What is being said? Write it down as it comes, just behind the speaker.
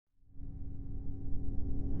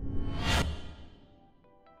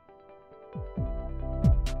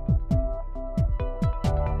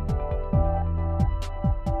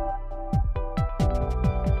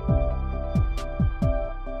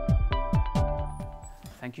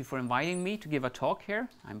Thank you for inviting me to give a talk here.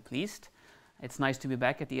 I'm pleased. It's nice to be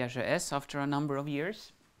back at the IHES after a number of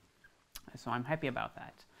years. So I'm happy about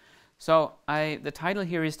that. So the title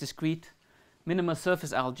here is Discrete Minimal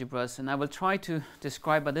Surface Algebras, and I will try to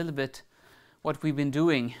describe a little bit what we've been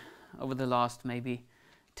doing over the last maybe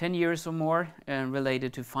 10 years or more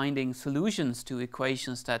related to finding solutions to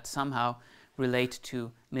equations that somehow relate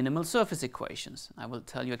to minimal surface equations. I will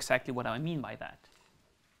tell you exactly what I mean by that.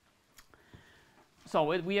 So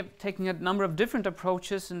we have taken a number of different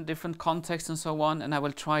approaches in different contexts and so on, and I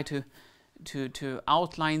will try to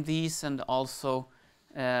outline these, and also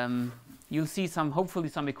you'll see hopefully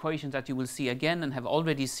some equations that you will see again and have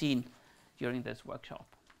already seen during this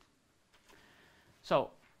workshop.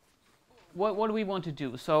 So what do we want to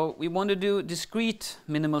do? So we want to do discrete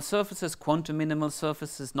minimal surfaces, quantum minimal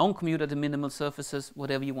surfaces, non-commutative minimal surfaces,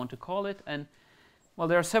 whatever you want to call it. And well,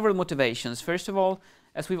 there are several motivations. First of all,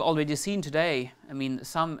 as we've already seen today, I mean,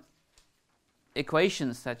 some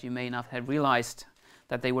equations that you may not have realized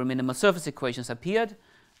that they were minimal surface equations appeared,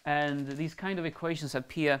 and these kind of equations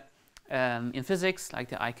appear in physics, like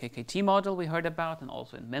the IKKT model we heard about, and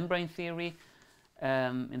also in membrane theory,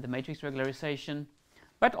 in the matrix regularization.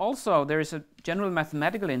 But also there is a general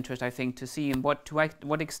mathematical interest, I think, to see in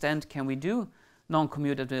what extent can we do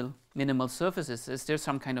non-commutative minimal surfaces. Is there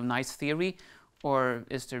some kind of nice theory, or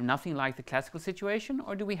is there nothing like the classical situation,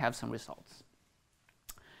 or do we have some results?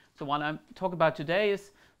 So what I'm talking about today is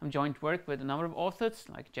I'm joint work with a number of authors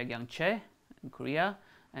like Jae-Gyung Che in Korea,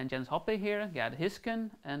 and Jens Hoppe here, Gerd Hisken,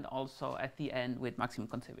 and also at the end with Maxim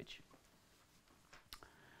Kontsevich.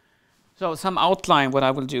 So some outline what I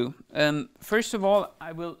will do. First of all,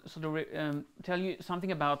 I will sort of tell you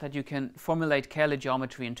something about that you can formulate Cayley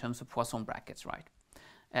geometry in terms of Poisson brackets, right?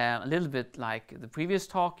 A little bit like the previous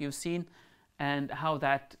talk you've seen, and how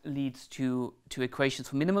that leads to equations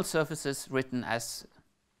for minimal surfaces written as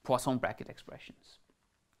Poisson bracket expressions.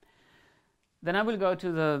 Then I will go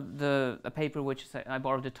to a paper which I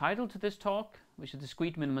borrowed the title to this talk, which is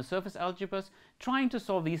Discrete Minimal Surface Algebras, trying to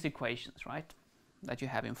solve these equations, right, that you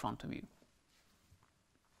have in front of you.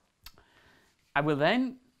 I will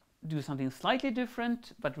then do something slightly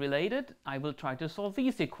different but related. I will try to solve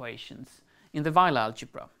these equations in the Weyl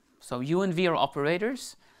algebra. So U and V are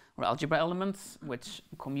operators, or algebra elements, which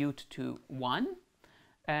commute to 1,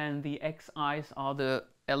 and the xi's are the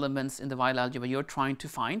elements in the Weyl algebra you're trying to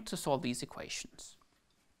find to solve these equations.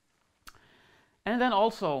 And then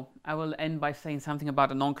also I will end by saying something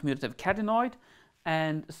about a non-commutative catenoid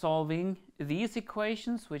and solving these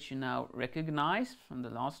equations, which you now recognize from the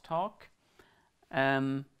last talk,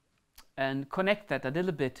 and connect that a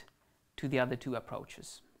little bit to the other two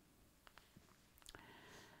approaches.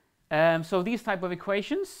 So these type of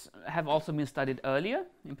equations have also been studied earlier,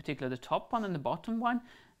 in particular the top one and the bottom one,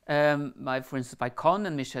 for instance by Kohn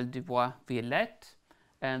and Michel Dubois-Viollet,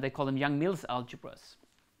 and they call them Young-Mills algebras.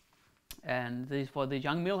 And these were the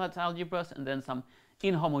Young-Mills algebras, and then some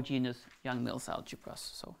inhomogeneous Young-Mills algebras.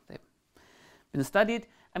 So they've been studied.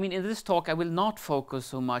 I mean, in this talk I will not focus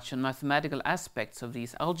so much on mathematical aspects of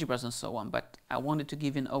these algebras and so on, but I wanted to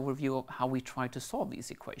give you an overview of how we try to solve these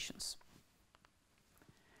equations.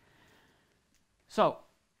 So,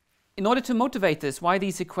 in order to motivate this, why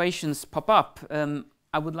these equations pop up,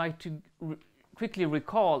 I would like to quickly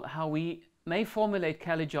recall how we may formulate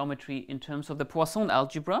Cayley geometry in terms of the Poisson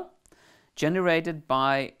algebra generated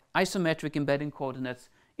by isometric embedding coordinates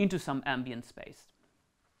into some ambient space.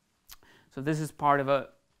 So this is part of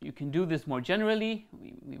you can do this more generally.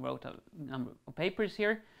 We wrote a number of papers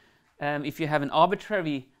here. If you have an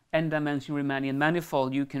arbitrary n-dimensional Riemannian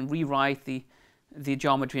manifold, you can rewrite the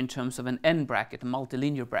geometry in terms of an n bracket, a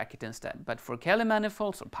multilinear bracket instead. But for Cayley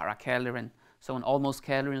manifolds, or para-Cayley and so on, almost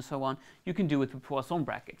Cayley and so on, you can do it with Poisson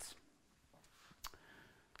brackets.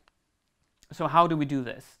 So how do we do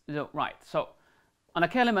this? So on a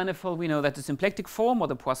Cayley manifold, we know that the symplectic form, or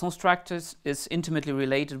the Poisson structure, is intimately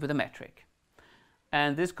related with the metric.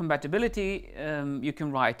 And this compatibility you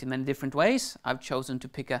can write in many different ways. I've chosen to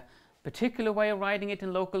pick a particular way of writing it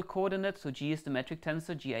in local coordinates. So G is the metric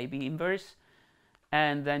tensor, GAB inverse.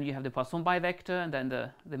 And then you have the Poisson bivector, and then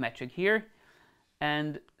the metric here.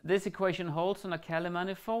 And this equation holds on a Cayley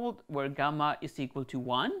manifold where gamma is equal to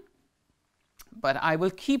 1. But I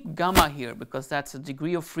will keep gamma here because that's a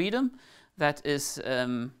degree of freedom that is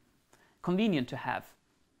convenient to have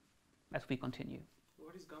as we continue.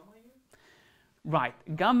 What is gamma here?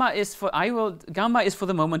 Right, gamma is for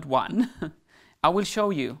the moment 1. I will show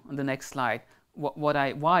you on the next slide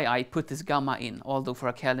why I put this gamma in, although for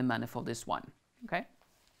a Cayley manifold is 1. Okay?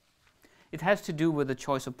 It has to do with the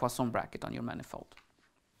choice of Poisson bracket on your manifold.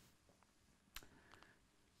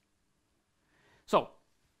 So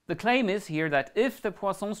the claim is here that if the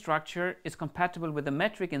Poisson structure is compatible with the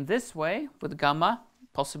metric in this way, with gamma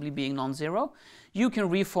possibly being non-zero, you can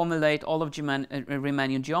reformulate all of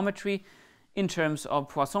Riemannian geometry in terms of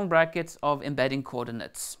Poisson brackets of embedding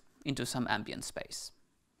coordinates into some ambient space.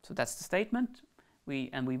 So that's the statement,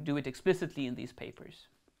 and we do it explicitly in these papers.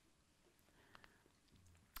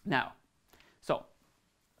 Now, so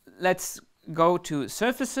let's go to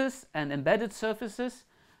surfaces and embedded surfaces,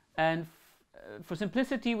 and for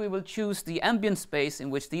simplicity we will choose the ambient space in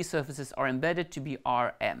which these surfaces are embedded to be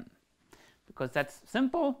Rm, because that's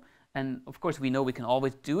simple, and of course we know we can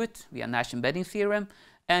always do it via Nash embedding theorem,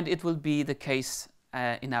 and it will be the case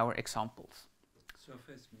in our examples.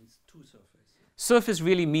 Surface means two surfaces. Surface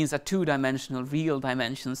really means a two-dimensional real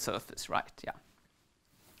dimension surface, right? Yeah.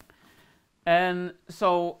 And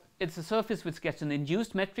so it's a surface which gets an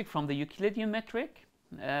induced metric from the Euclidean metric.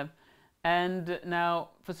 And now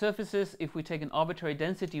for surfaces, if we take an arbitrary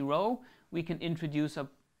density rho, we can introduce a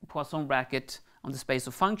Poisson bracket on the space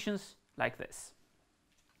of functions like this.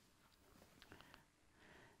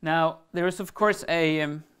 Now, there is of course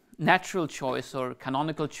a natural choice or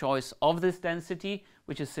canonical choice of this density,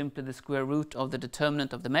 which is simply the square root of the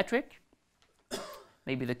determinant of the metric.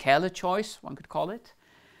 Maybe the Kähler choice, one could call it.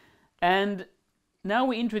 And now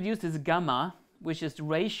we introduce this gamma, which is the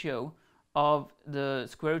ratio of the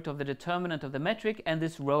square root of the determinant of the metric and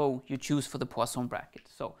this rho you choose for the Poisson bracket.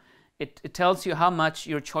 So it tells you how much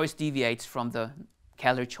your choice deviates from the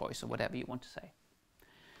Kähler choice or whatever you want to say.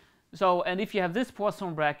 So, and if you have this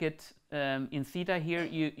Poisson bracket in theta here,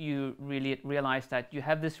 you really realize that you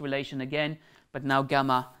have this relation again, but now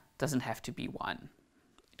gamma doesn't have to be 1.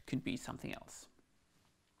 It could be something else.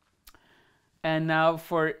 And now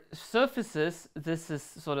for surfaces, this is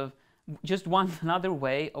sort of just another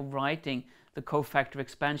way of writing the cofactor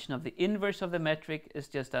expansion of the inverse of the metric is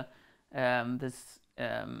just this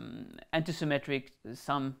antisymmetric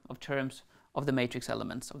sum of terms of the matrix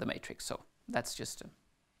elements of the matrix. So that's just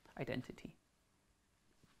identity.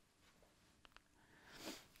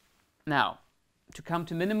 Now, to come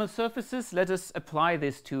to minimal surfaces, let us apply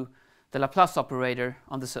this to the Laplace operator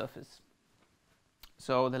on the surface.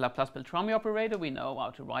 So the Laplace-Beltrami operator, we know how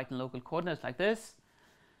to write in local coordinates like this.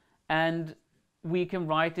 And we can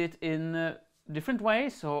write it in different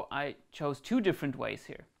ways. So I chose 2 different ways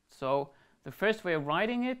here. So the first way of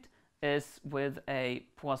writing it is with a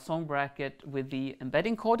Poisson bracket with the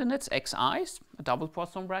embedding coordinates xi's, a double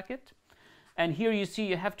Poisson bracket. And here you see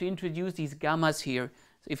you have to introduce these gammas here.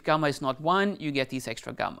 So if gamma is not 1, you get these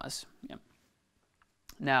extra gammas. Yeah.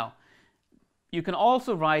 Now, you can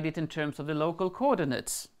also write it in terms of the local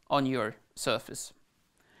coordinates on your surface.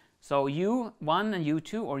 So u1 and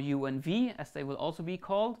u2, or u and v, as they will also be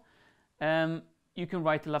called, you can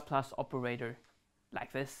write the Laplace operator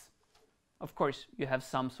like this. Of course, you have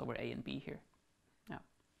sums over a and b here. Yeah.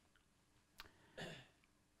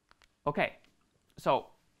 Okay, so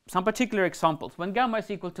some particular examples. When gamma is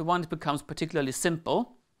equal to 1, it becomes particularly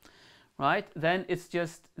simple, right? Then it's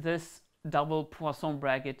just this double Poisson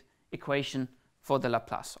bracket equation for the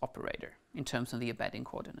Laplace operator in terms of the embedding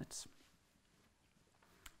coordinates.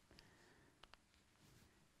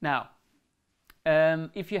 Now,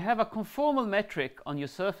 if you have a conformal metric on your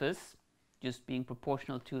surface, just being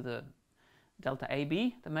proportional to the delta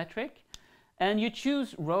AB, the metric, and you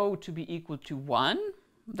choose rho to be equal to 1,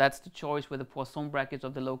 that's the choice where the Poisson brackets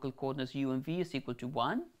of the local coordinates u and v is equal to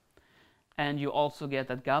 1, and you also get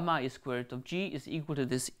that gamma is square root of g is equal to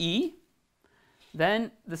this e,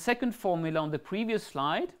 then the second formula on the previous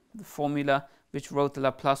slide, the formula which wrote the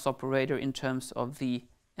Laplace operator in terms of the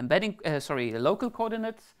embedding, the local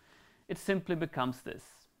coordinates, it simply becomes this.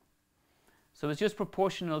 So it's just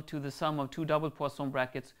proportional to the sum of 2 double Poisson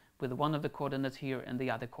brackets with one of the coordinates here and the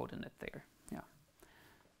other coordinate there. Yeah.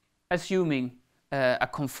 Assuming a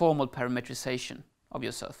conformal parametrization of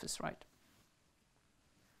your surface, right?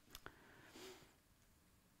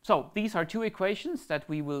 So these are 2 equations that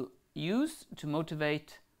we will use to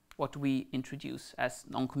motivate what we introduce as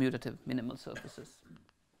non-commutative minimal surfaces.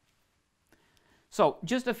 So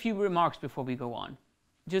just a few remarks before we go on,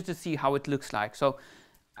 just to see how it looks like. So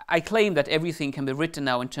I claim that everything can be written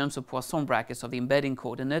now in terms of Poisson brackets of the embedding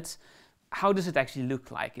coordinates. How does it actually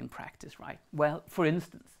look like in practice, right? Well, for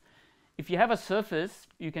instance, if you have a surface,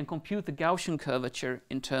 you can compute the Gaussian curvature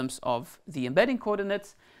in terms of the embedding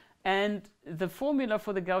coordinates, and the formula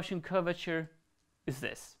for the Gaussian curvature is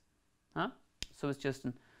this. So it's just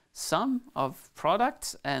a sum of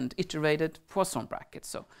products and iterated Poisson brackets.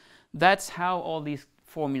 So that's how all these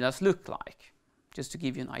formulas look like, just to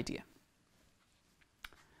give you an idea.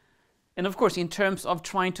 And of course, in terms of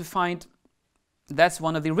trying to find that's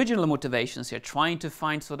one of the original motivations here, trying to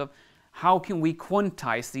find sort of how can we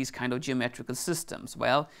quantize these kind of geometrical systems.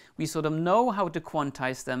 Well, we sort of know how to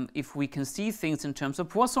quantize them. If we can see things in terms of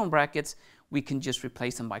Poisson brackets, we can just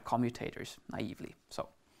replace them by commutators naively. So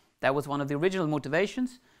that was one of the original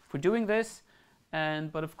motivations for doing this,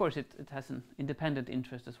 but of course it has an independent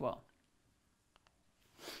interest as well.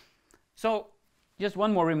 So just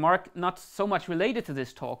one more remark, not so much related to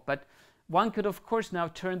this talk, but one could of course now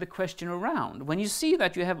turn the question around. When you see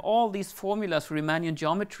that you have all these formulas for Riemannian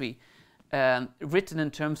geometry written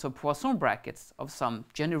in terms of Poisson brackets of some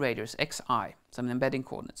generators xi, some embedding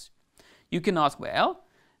coordinates, you can ask, well,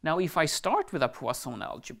 now if I start with a Poisson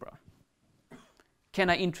algebra, can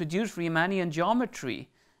I introduce Riemannian geometry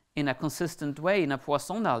in a consistent way in a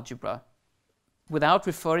Poisson algebra without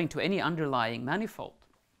referring to any underlying manifold?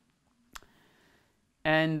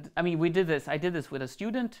 And I mean, I did this with a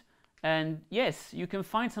student, and yes, you can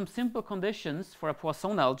find some simple conditions for a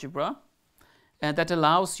Poisson algebra that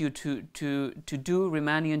allows you to do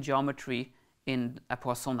Riemannian geometry in a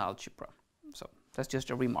Poisson algebra. So that's just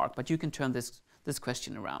a remark, but you can turn this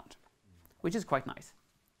question around, which is quite nice.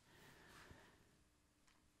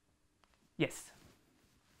 Yes.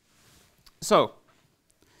 So,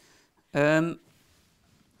 with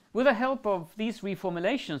the help of these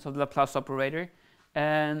reformulations of the Laplace operator,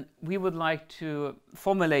 we would like to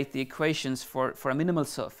formulate the equations for a minimal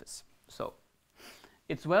surface. So,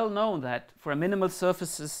 it's well known that for a minimal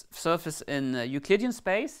surface in Euclidean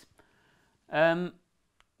space, the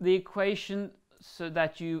equation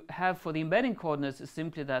that you have for the embedding coordinates is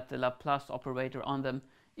simply that the Laplace operator on them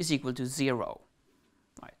is equal to 0.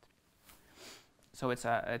 Right. So it's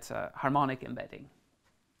a harmonic embedding.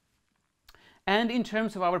 And in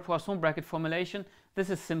terms of our Poisson bracket formulation, this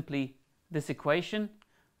is simply this equation.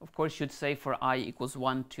 Of course, should say for I equals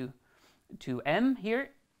 1 to m here,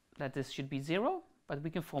 that this should be 0. But we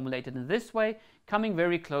can formulate it in this way, coming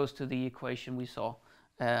very close to the equation we saw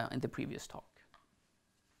in the previous talk.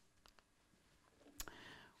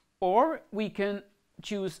 Or we can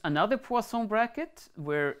choose another Poisson bracket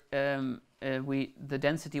where the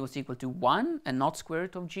density was equal to 1 and not square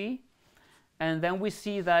root of g. And then we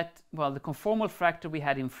see that, well, the conformal factor we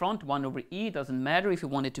had in front, 1 over e, doesn't matter if you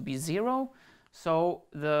want it to be 0. So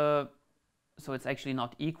it's actually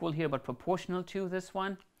not equal here, but proportional to this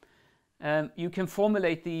one. You can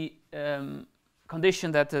formulate the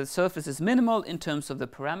condition that the surface is minimal in terms of the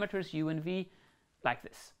parameters u and v like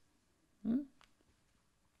this.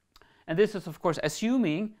 And this is, of course,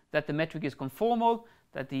 assuming that the metric is conformal,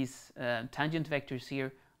 that these tangent vectors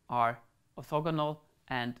here are orthogonal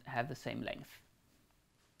and have the same length.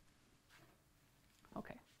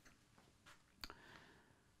 Okay.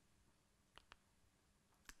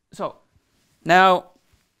 So now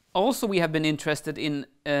also we have been interested in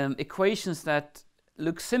equations that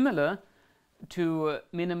look similar to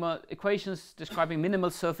equations describing minimal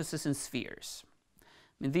surfaces in spheres.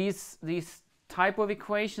 I mean, these type of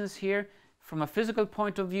equations here, from a physical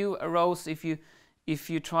point of view, arose if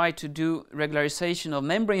you try to do regularization of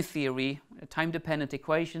membrane theory, time-dependent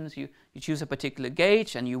equations. You choose a particular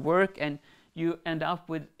gauge and you work, and you end up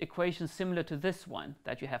with equations similar to this one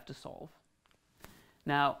that you have to solve.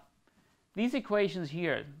 Now, these equations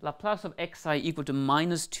here, Laplace of xi equal to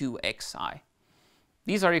minus 2xi,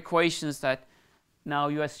 these are equations that now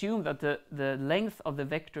you assume that the length of the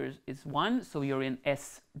vectors is 1, so you're in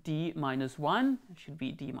SD minus 1. It should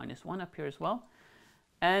be d minus 1 up here as well.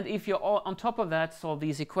 And if you on top of that solve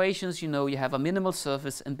these equations, you know you have a minimal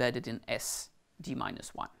surface embedded in SD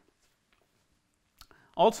minus 1.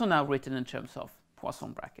 Also now written in terms of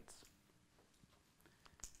Poisson brackets.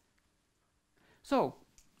 So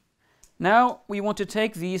now we want to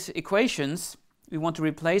take these equations, we want to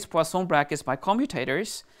replace Poisson brackets by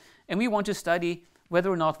commutators, and we want to study whether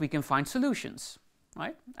or not we can find solutions,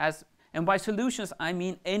 right? And by solutions, I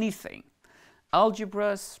mean anything.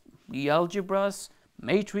 Algebras, algebras,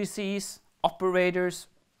 matrices, operators,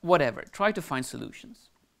 whatever. Try to find solutions.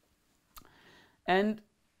 And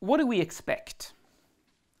what do we expect?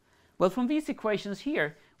 Well, from these equations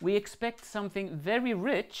here, we expect something very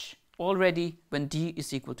rich already when d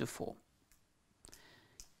is equal to 4.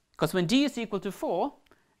 Because when d is equal to 4,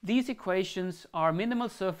 these equations are minimal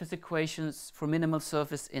surface equations for minimal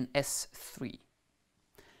surface in S3.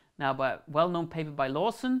 Now, by a well-known paper by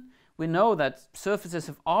Lawson, we know that surfaces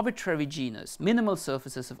of arbitrary genus, minimal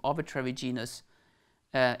surfaces of arbitrary genus,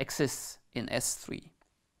 exists in S3. And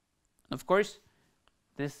of course,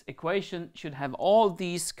 this equation should have all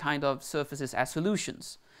these kind of surfaces as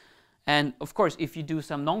solutions. And of course, if you do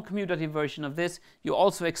some non-commutative version of this, you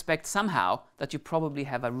also expect somehow that you probably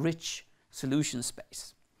have a rich solution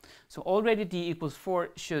space. So already d equals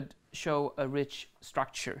 4 should show a rich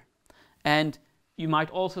structure. And you might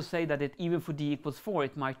also say that even for d equals 4,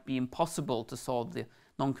 it might be impossible to solve the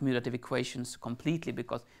non-commutative equations completely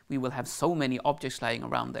because we will have so many objects lying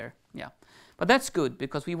around there. Yeah, but that's good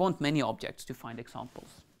because we want many objects to find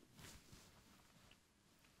examples.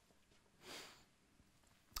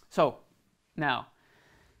 So now,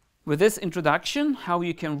 with this introduction, how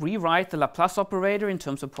you can rewrite the Laplace operator in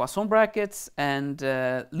terms of Poisson brackets and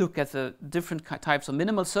look at the different types of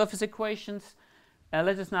minimal surface equations.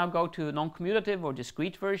 Let us now go to non-commutative or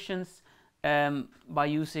discrete versions by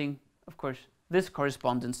using, of course, this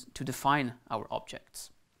correspondence to define our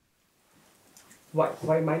objects.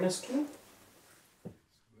 Why minus 2?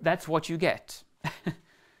 That's what you get.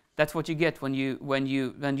 That's what you get when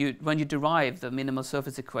you derive the minimal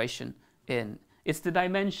surface equation in. It's the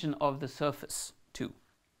dimension of the surface too.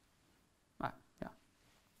 Yeah.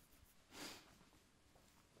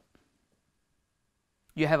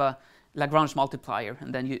 You have a Lagrange multiplier,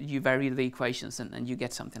 and then you vary the equations, and you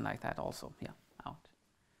get something like that also. Yeah, out.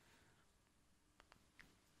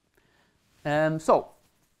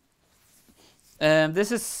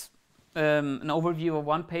 This is an overview of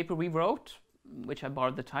one paper we wrote, which I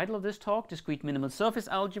borrowed the title of this talk, Discrete Minimal Surface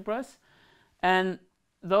Algebras. And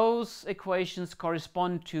those equations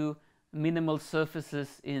correspond to minimal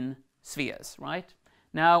surfaces in spheres, right?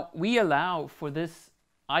 Now, we allow for this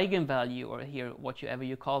eigenvalue, or here, whatever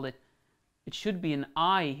you call it, it should be an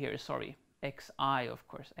I here, sorry, xi, of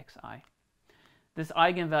course, xi. This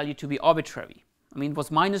eigenvalue to be arbitrary. I mean, it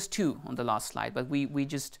was -2 on the last slide, but we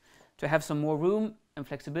just, to have some more room and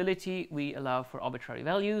flexibility, we allow for arbitrary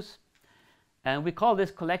values. And we call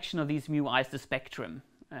this collection of these mu i's the spectrum,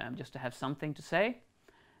 just to have something to say.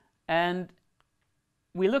 And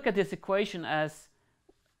we look at this equation as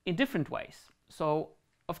in different ways. So,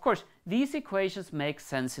 of course, these equations make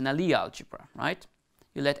sense in a Lie algebra, right?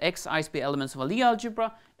 You let xi's be elements of a Lie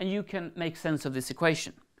algebra, and you can make sense of this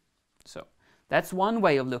equation. So that's one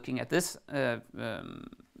way of looking at this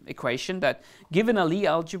equation, that given a Lie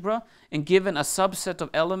algebra and given a subset of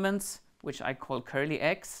elements, which I call curly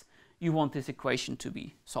x, you want this equation to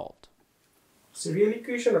be solved. It's a real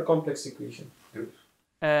equation or complex equation?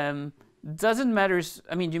 Doesn't matter.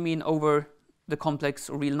 I mean, you mean over the complex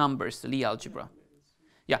or real numbers, the Lie algebra?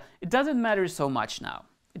 Yeah, it doesn't matter so much now.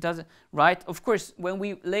 It doesn't, right? Of course, when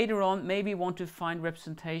we later on maybe want to find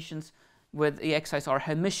representations where the xi's are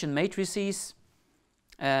Hermitian matrices,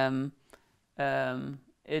 it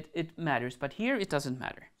matters. But here it doesn't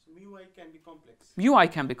matter. So mu I can be complex. Mu I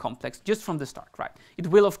can be complex just from the start, right? It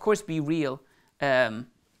will of course be real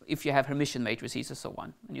if you have Hermitian matrices and so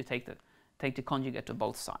on, and you take the conjugate of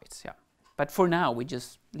both sides. Yeah, but for now we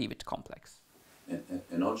just leave it complex.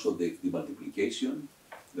 And also the multiplication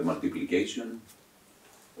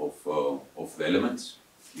of the elements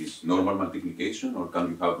is normal multiplication, or can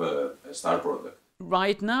you have a star product?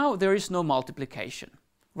 Right now there is no multiplication.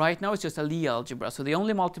 Right now it's just a Lie algebra, so the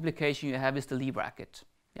only multiplication you have is the Lie bracket.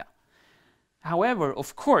 Yeah. However,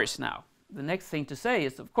 of course, now the next thing to say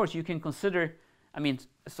is, of course, you can consider, I mean,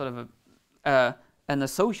 sort of an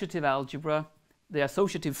associative algebra, the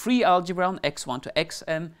associative free algebra on x1 to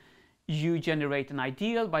xm. You generate an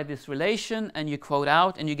ideal by this relation, and you quote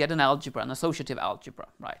out, and you get an algebra, an associative algebra,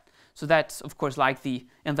 right? So that's, of course, like the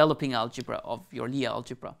enveloping algebra of your Lie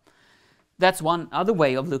algebra. That's one other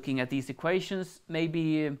way of looking at these equations.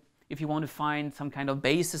 Maybe if you want to find some kind of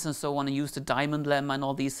basis and so on and use the diamond lemma and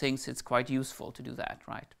all these things, it's quite useful to do that,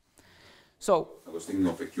 right? So I was thinking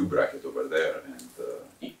of a Q bracket over there, and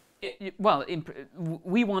well,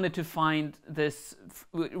 we wanted to find this.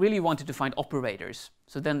 We really wanted to find operators.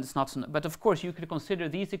 So then it's not so. But of course, you could consider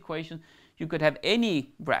these equations. You could have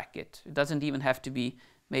any bracket. It doesn't even have to be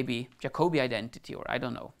maybe Jacobi identity, or I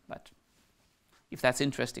don't know. But if that's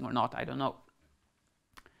interesting or not, I don't know.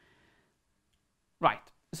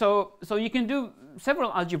 Right. So you can do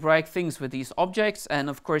several algebraic things with these objects, and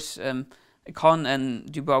of course, Kahn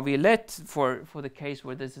and Dubois-Violette, for the case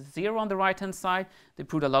where there's a 0 on the right-hand side, they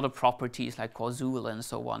proved a lot of properties like causal and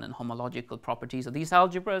so on, and homological properties of these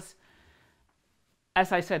algebras.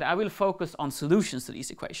 As I said, I will focus on solutions to these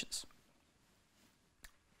equations.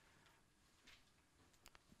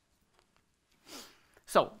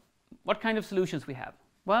 So, what kind of solutions we have?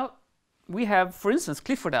 Well, we have, for instance,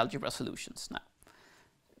 Clifford algebra solutions now.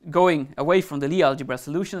 Going away from the Lie algebra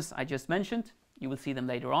solutions I just mentioned, you will see them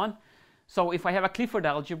later on. So if I have a Clifford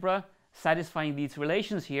algebra satisfying these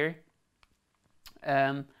relations here,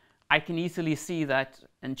 I can easily see that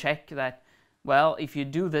and check that, well, if you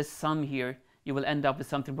do this sum here, you will end up with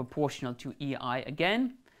something proportional to EI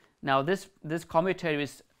again. Now this commutator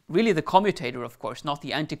is really the commutator, of course, not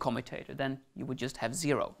the anti-commutator. Then you would just have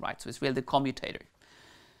 0, right? So it's really the commutator.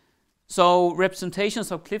 So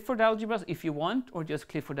representations of Clifford algebras, if you want, or just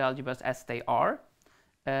Clifford algebras as they are,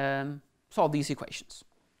 solve these equations.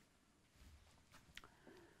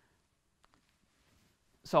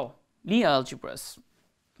 So Lie algebras,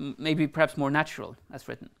 maybe perhaps more natural as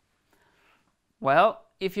written. Well,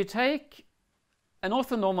 if you take an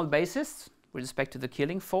orthonormal basis with respect to the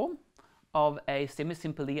killing form of a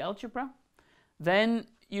semi-simple Lie algebra, then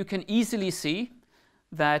you can easily see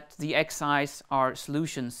that the xi's are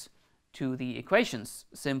solutions to the equations,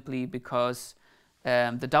 simply because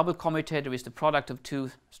the double commutator is the product of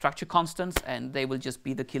two structure constants, and they will just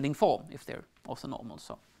be the killing form if they're orthonormal.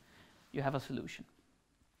 So you have a solution.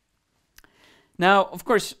 Now, of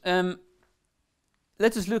course,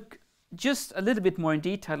 let us look just a little bit more in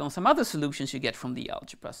detail on some other solutions you get from the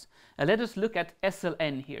algebras. Let us look at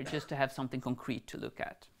SLN here, just to have something concrete to look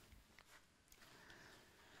at.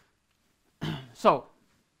 So,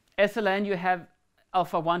 SLN, you have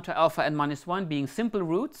alpha 1 to alpha n minus 1 being simple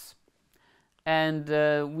roots, and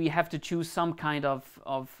we have to choose some kind of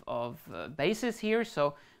basis here.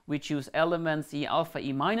 So we choose elements E alpha,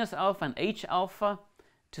 E minus alpha, and H alpha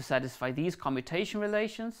to satisfy these commutation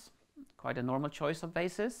relations. Quite a normal choice of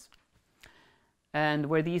basis. And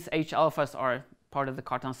where these H alphas are part of the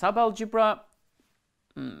Cartan subalgebra,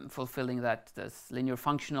 fulfilling that this linear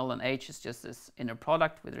functional, and H is just this inner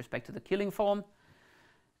product with respect to the killing form.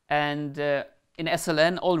 And in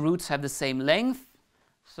SLN, all roots have the same length.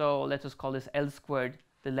 So let us call this L squared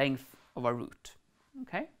the length of a root.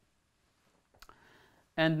 Okay?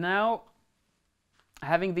 And now,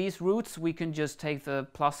 having these roots, we can just take the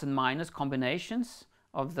plus and minus combinations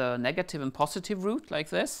of the negative and positive root like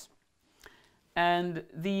this. And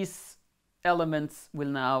these elements will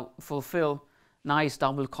now fulfill nice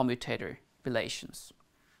double commutator relations.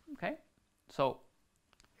 Okay? So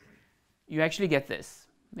you actually get this.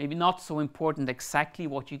 Maybe not so important exactly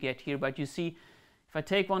what you get here, but you see, if I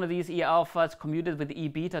take one of these E alpha, it's commuted with E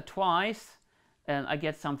beta twice, and I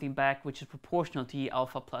get something back which is proportional to E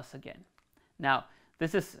alpha plus again. Now,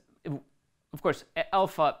 this is, of course,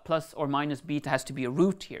 alpha plus or minus beta has to be a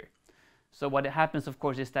root here. So what happens, of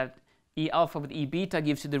course, is that E alpha with E beta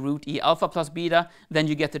gives you the root E alpha plus beta. Then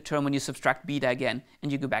you get the term when you subtract beta again, and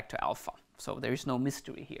you go back to alpha. So there is no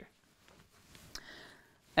mystery here.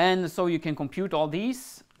 And so you can compute all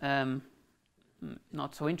these.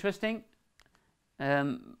 Not so interesting.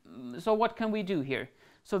 So what can we do here?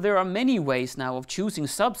 So there are many ways now of choosing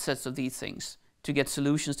subsets of these things to get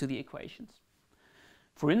solutions to the equations.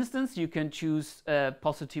 For instance, you can choose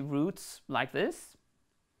positive roots like this.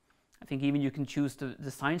 I think even you can choose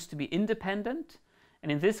the signs to be independent.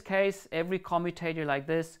 And in this case, every commutator like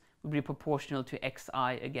this will be proportional to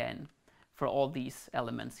xi again for all these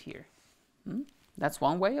elements here. That's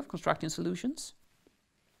one way of constructing solutions.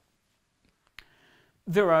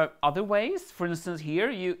 There are other ways. For instance, here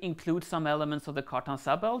you include some elements of the Cartan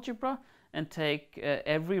subalgebra and take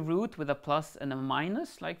every root with a plus and a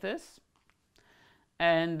minus like this.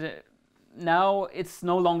 And now it's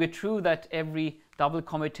no longer true that every double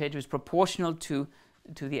commutator is proportional to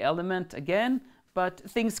the element again, but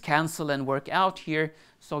things cancel and work out here,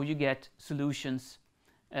 so you get solutions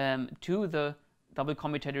to the double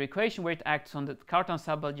commutator equation where it acts on the Cartan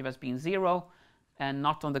subalgebra as being 0, and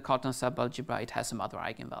not on the Cartan subalgebra, it has some other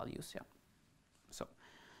eigenvalues. Yeah. So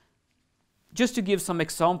just to give some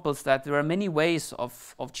examples that there are many ways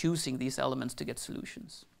of choosing these elements to get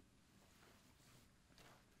solutions.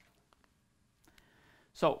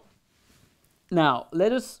 So now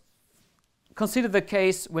let us consider the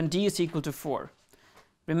case when d is equal to 4.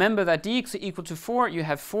 Remember that d is equal to 4, you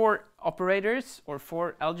have 4 operators or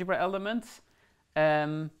 4 algebra elements,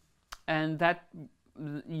 and that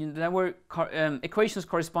there were equations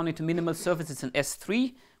corresponding to minimal surfaces in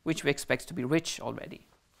S3, which we expect to be rich already.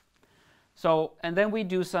 So, and then we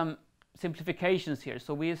do some simplifications here.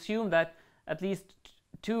 So we assume that at least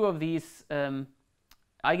 2 of these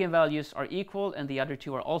eigenvalues are equal, and the other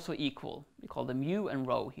 2 are also equal. We call them mu and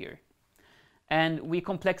rho here. And we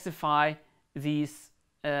complexify these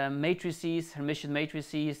matrices, Hermitian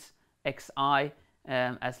matrices, xi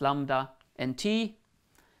as lambda and t.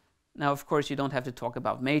 Now, of course, you don't have to talk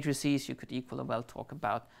about matrices. You could equally well talk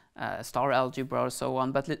about star algebra or so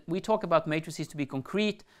on. But we talk about matrices to be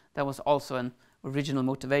concrete. That was also an original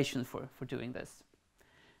motivation for doing this.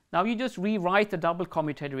 Now you just rewrite the double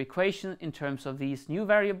commutator equation in terms of these new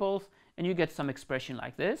variables, and you get some expression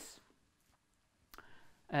like this.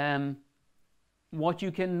 What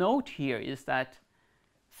you can note here is that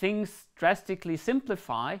things drastically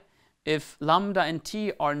simplify if lambda and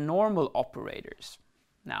t are normal operators.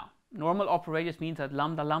 Now, normal operators means that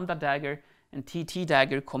lambda lambda dagger and t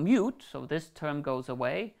dagger commute, so this term goes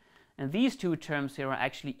away, and these two terms here are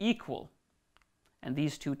actually equal, and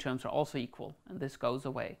these two terms are also equal, and this goes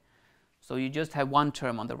away. So you just have one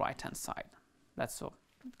term on the right hand side. That's so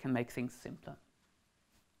it can make things simpler.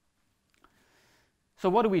 So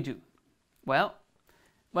what do? Well,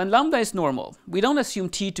 when lambda is normal, we don't assume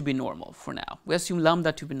t to be normal for now. We assume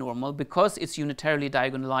lambda to be normal because it's unitarily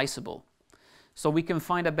diagonalizable. So we can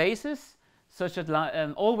find a basis such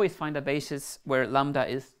that always find a basis where lambda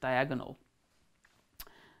is diagonal.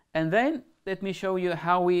 And then let me show you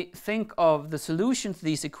how we think of the solution to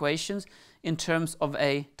these equations in terms of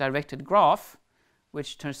a directed graph,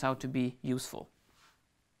 which turns out to be useful.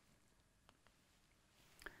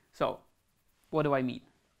 So, what do I mean?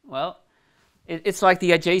 Well, it's like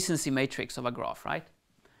the adjacency matrix of a graph, right?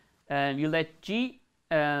 You let G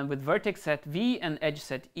with vertex set V and edge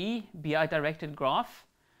set E be a directed graph,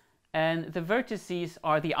 and the vertices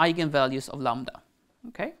are the eigenvalues of lambda,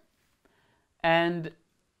 okay? And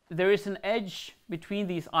there is an edge between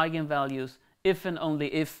these eigenvalues if and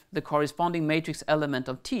only if the corresponding matrix element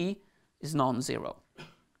of T is non-zero,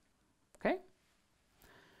 okay?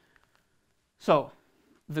 So,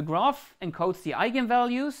 the graph encodes the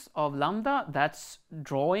eigenvalues of lambda. That's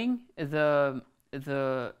drawing the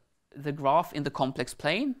graph in the complex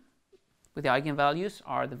plane, where the eigenvalues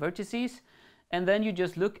are the vertices. And then you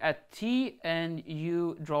just look at T and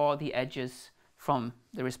you draw the edges from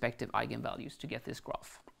the respective eigenvalues to get this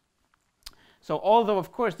graph. So although,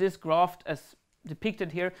 of course, this graph, as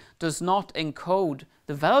depicted here, does not encode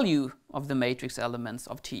the value of the matrix elements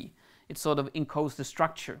of T, it sort of encodes the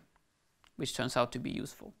structure, which turns out to be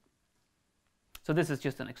useful. So this is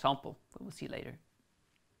just an example that we'll see later.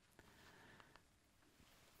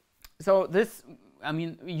 So this, I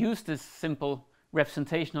mean, we use this simple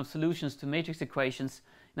representation of solutions to matrix equations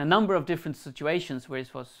in a number of different situations where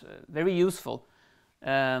it was very useful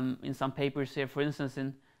in some papers here. For instance,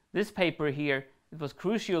 in this paper here, it was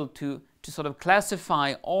crucial to sort of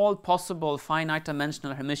classify all possible finite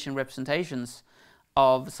dimensional Hermitian representations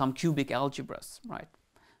of some cubic algebras, right?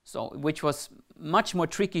 So, which was much more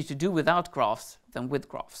tricky to do without graphs than with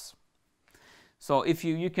graphs. So if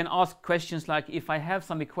you can ask questions like, if I have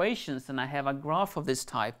some equations and I have a graph of this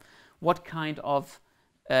type, what kind of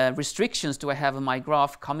restrictions do I have in my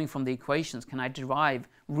graph coming from the equations? Can I derive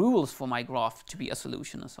rules for my graph to be a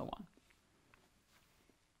solution and so on?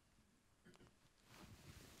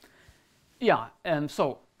 Yeah,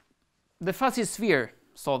 so the fuzzy sphere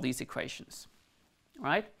solved these equations,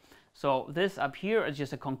 right? So this up here is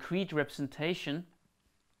just a concrete representation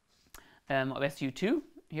of SU2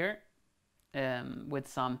 here with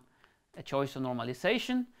some choice of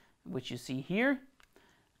normalization, which you see here.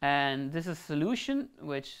 And this is a solution,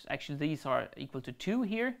 which actually these are equal to 2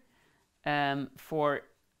 here. For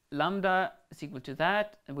lambda is equal to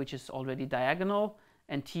that, which is already diagonal,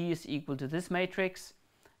 and T is equal to this matrix.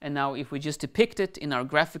 And now if we just depict it in our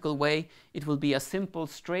graphical way, it will be a simple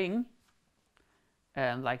string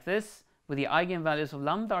like this, where the eigenvalues of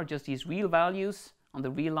lambda are just these real values on the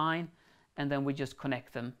real line, and then we just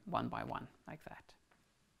connect them one by one like that.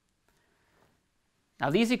 Now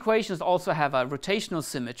these equations also have a rotational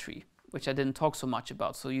symmetry, which I didn't talk so much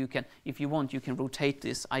about. So you can, if you want, you can rotate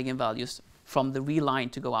these eigenvalues from the real line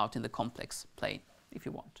to go out in the complex plane, if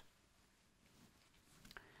you want.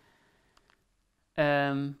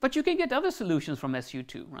 But you can get other solutions from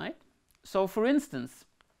SU2, right? So for instance,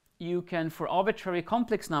 you can, for arbitrary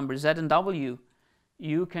complex numbers Z and W,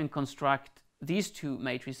 you can construct these two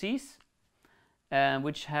matrices,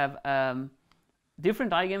 which have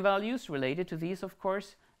different eigenvalues related to these, of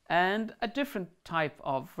course, and a different type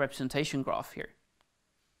of representation graph here.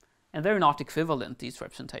 And they're not equivalent, these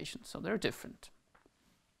representations, so they're different.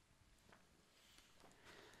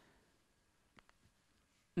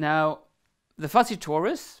 Now, the fuzzy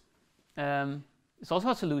torus is also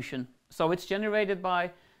a solution. So it's generated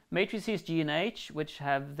by matrices G and H, which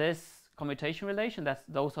have this commutation relation.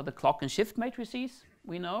 Those are the clock and shift matrices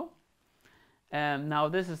we know. Now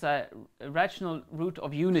this is a rational root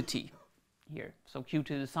of unity here. So Q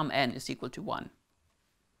to the sum n is equal to 1.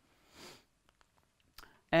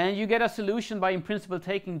 And you get a solution by in principle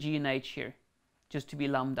taking G and H here, just to be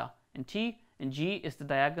lambda and T. And G is the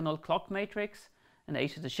diagonal clock matrix, and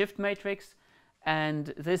H is the shift matrix.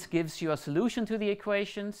 And this gives you a solution to the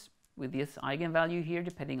equations with this eigenvalue here,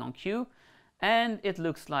 depending on Q. And it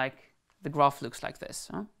looks like, the graph looks like this.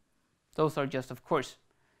 Huh? Those are just, of course,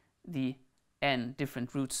 the n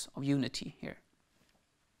different roots of unity here.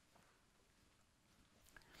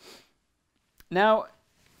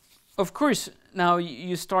 of course, now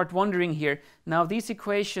you start wondering here. Now these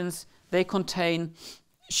equations, they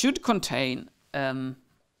should contain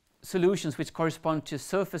solutions which correspond to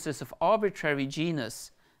surfaces of arbitrary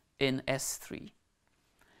genus in S3.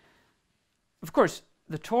 Of course,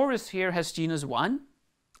 the torus here has genus 1,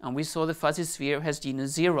 and we saw the fuzzy sphere has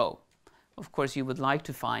genus 0. Of course, you would like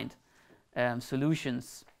to find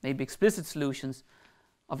solutions, maybe explicit solutions,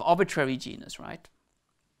 of arbitrary genus, right?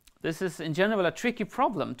 This is in general a tricky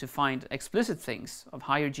problem to find explicit things of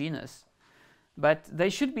higher genus, but they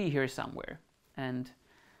should be here somewhere. And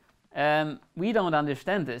we don't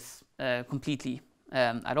understand this completely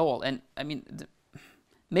at all. And I mean,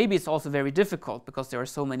 maybe it's also very difficult because there are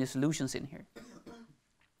so many solutions in here.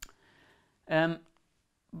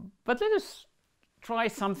 But let us try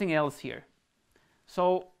something else here.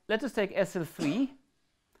 So let us take SL3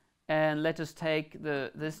 and let us take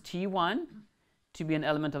this T1 to be an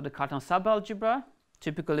element of the Cartan subalgebra,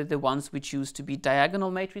 typically the ones we choose to be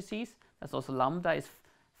diagonal matrices. That's also lambda is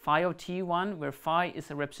phi of T1, where phi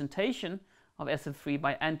is a representation of SL3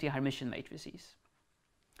 by anti-Hermitian matrices.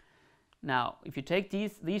 Now, if you take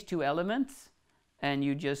these two elements and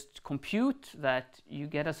you just compute that, you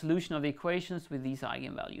get a solution of the equations with these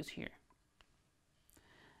eigenvalues here.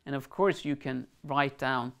 And of course, you can write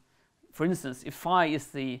down, for instance, if phi is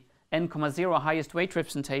the n, 0 highest weight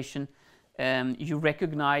representation, you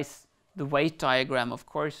recognize the weight diagram, of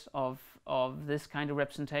course, of this kind of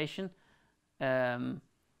representation.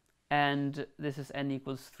 And this is n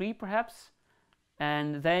equals 3, perhaps.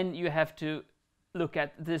 And then you have to look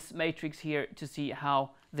at this matrix here to see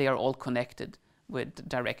how they are all connected with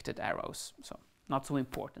directed arrows. So not so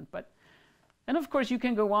important. But and of course, you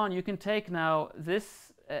can go on. You can take now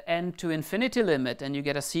this n to infinity limit, and you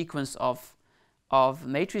get a sequence of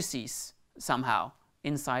matrices somehow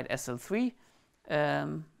inside SL3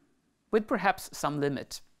 with perhaps some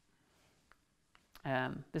limit.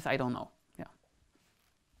 This I don't know.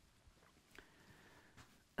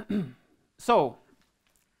 Yeah. So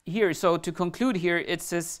here, so to conclude here, it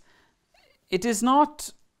says it is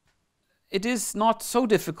not so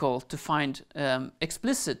difficult to find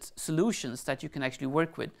explicit solutions that you can actually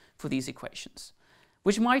work with for these equations,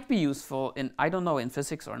 which might be useful in, I don't know, in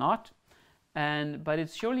physics or not. But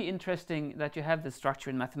it's surely interesting that you have this structure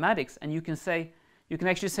in mathematics, and you can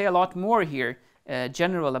actually say a lot more here,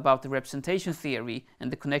 general, about the representation theory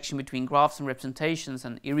and the connection between graphs and representations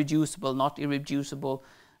and irreducible, not irreducible,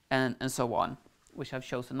 and so on, which I've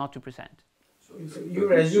chosen not to present. So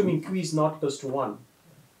you're assuming Q is not equals to 1.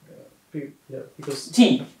 Because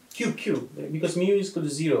T. Q, because mu is equal to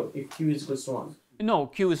 0 if Q is equals to 1. No,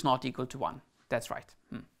 Q is not equal to 1. That's right.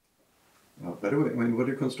 By the way, what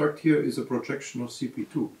you construct here is a projection of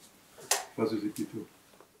CP2, fuzzy CP2.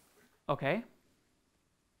 Okay.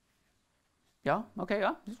 Yeah, okay,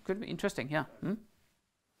 yeah, this could be interesting, yeah.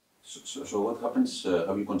 So what happens,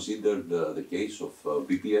 have you considered the case of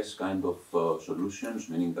BPS kind of solutions,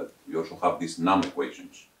 meaning that you also have these NUM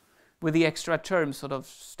equations? With the extra term sort of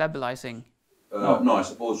stabilizing? No, I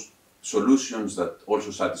suppose solutions that also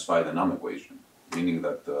satisfy the NUM equation, meaning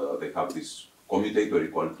that they have this commutator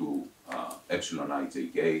equal to epsilon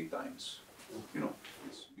ijk times,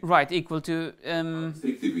 right, equal to...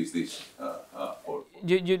 restrictive is this, or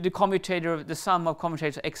the commutator, the sum of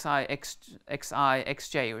commutators xi,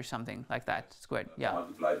 xj or something like that, squared, yeah.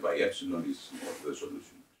 multiplied by epsilon is not the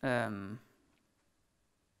solution.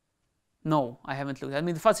 No, I haven't looked. I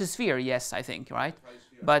mean, the fuzzy sphere, yes, I think, right?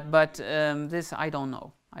 But this, I don't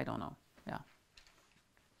know. Yeah.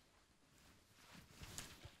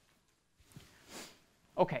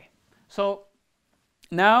 Okay, so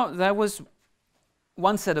now that was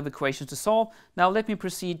one set of equations to solve. Now let me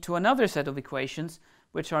proceed to another set of equations,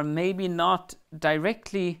 which are maybe not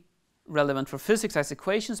directly relevant for physics as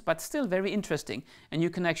equations, but still very interesting. And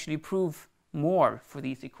you can actually prove more for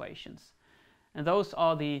these equations. And those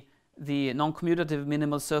are the non-commutative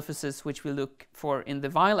minimal surfaces, which we look for in the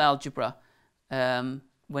Weil algebra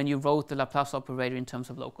when you wrote the Laplace operator in terms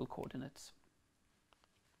of local coordinates.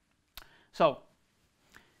 So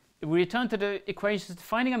we return to the equations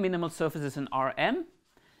defining a minimal surfaces in Rm,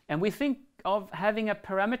 and we think of having a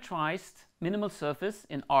parametrized minimal surface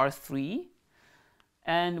in R3,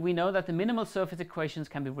 and we know that the minimal surface equations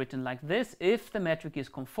can be written like this if the metric is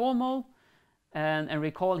conformal. And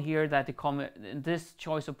recall here that this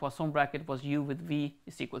choice of Poisson bracket was u with v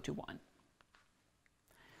is equal to 1.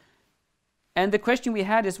 And the question we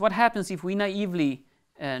had is, what happens if we naively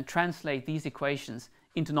translate these equations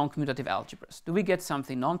into non-commutative algebras? Do we get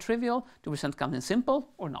something non-trivial? Do we get something simple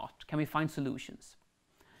or not? Can we find solutions?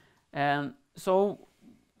 So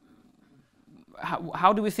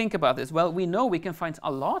how do we think about this? Well, we know we can find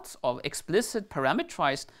a lot of explicit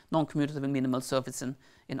parametrized non-commutative and minimal surfaces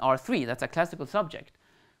in R3. That's a classical subject.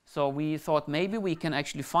 So we thought maybe we can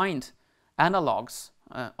actually find analogs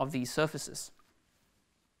of these surfaces.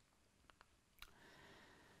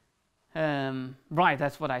 Right,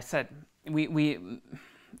 that's what I said.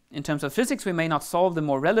 In terms of physics, we may not solve the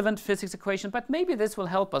more relevant physics equation, but maybe this will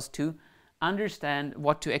help us to understand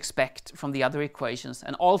what to expect from the other equations.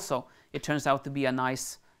 And also, it turns out to be a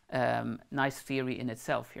nice theory in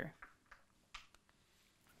itself here.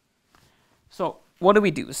 So what do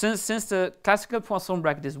we do? Since the classical Poisson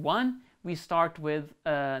bracket is 1, we start with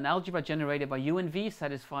an algebra generated by u and v,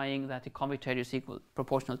 satisfying that the commutator is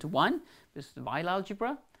proportional to 1. This is the Weil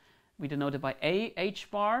algebra. We denote it by a h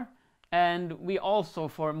bar. And we also,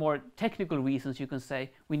 for more technical reasons, you can say,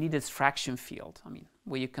 we need this fraction field. I mean,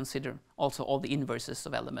 where you consider also all the inverses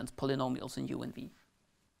of elements, polynomials in u and v.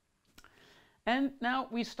 And now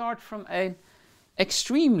we start from an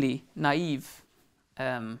extremely naive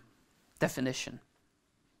definition.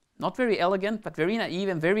 Not very elegant, but very naive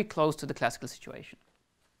and very close to the classical situation.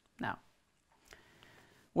 Now,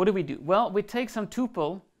 what do? Well, we take some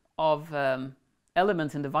tuple of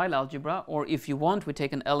elements in the Weil algebra, or if you want, we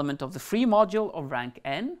take an element of the free module of rank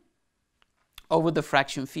n over the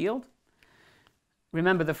fraction field.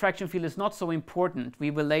 Remember, the fraction field is not so important.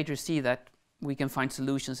 We will later see that we can find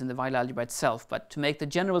solutions in the Weil algebra itself, but to make the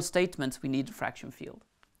general statements, we need a fraction field.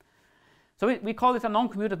 So we call it a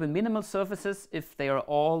non-commutable minimal surfaces if they are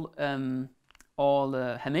all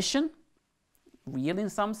Hermitian, real in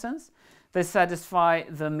some sense. They satisfy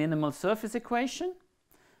the minimal surface equation.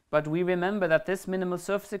 But we remember that this minimal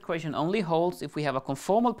surface equation only holds if we have a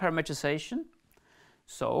conformal parametrization.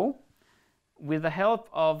 So, with the help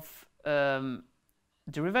of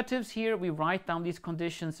derivatives here, we write down these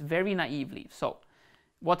conditions very naively. So,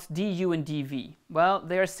 what's du and dv? Well,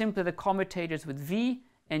 they are simply the commutators with v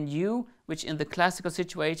and u, which in the classical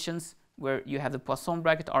situations where you have the Poisson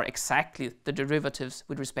bracket are exactly the derivatives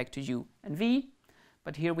with respect to u and v.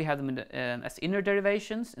 But here we have them as inner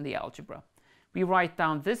derivations in the algebra. We write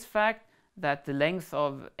down this fact that the length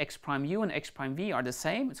of x prime u and x prime v are the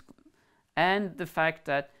same, and the fact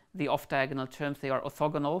that the off-diagonal terms, they are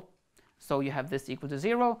orthogonal, so you have this equal to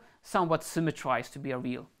 0, somewhat symmetrized to be a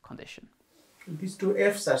real condition. These two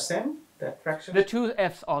f's are same, that fraction? The two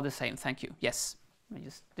f's are the same, thank you, yes,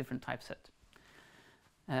 just different typeset.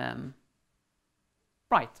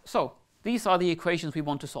 Right, so these are the equations we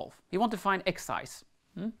want to solve. We want to find xi's,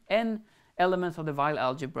 n elements of the Weil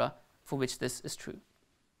algebra for which this is true.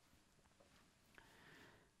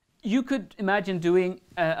 You could imagine doing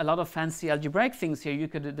a lot of fancy algebraic things here. You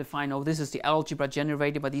could define, oh, this is the algebra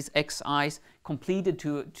generated by these xi's, completed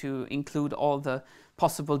to include all the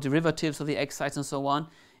possible derivatives of the xi's and so on.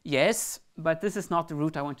 Yes, but this is not the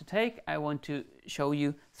route I want to take. I want to show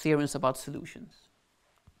you theorems about solutions.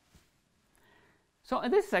 So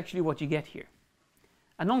and this is actually what you get here.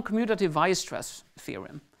 A non-commutative Weierstrass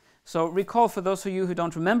theorem. So recall, for those of you who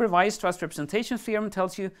don't remember, Weierstrass representation theorem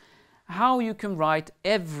tells you how you can write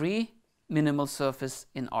every minimal surface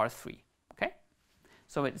in R3. Okay?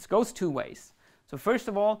 So it goes two ways. So first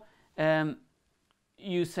of all,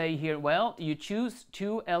 you say here, well, you choose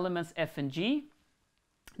two elements f and g.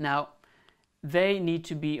 Now, they need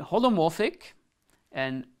to be holomorphic,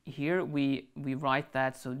 and here we write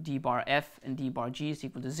that, so d bar f and d bar g is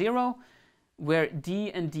equal to 0, where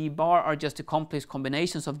d and d bar are just the complex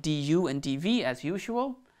combinations of du and dv as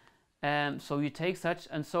usual. So you take such,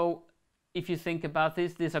 and so if you think about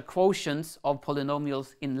this, these are quotients of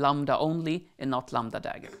polynomials in lambda only and not lambda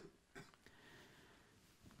dagger.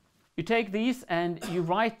 You take these and you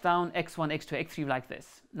write down x1, x2, x3 like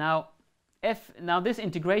this. Now this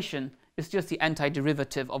integration is just the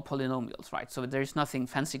antiderivative of polynomials, right? So there's nothing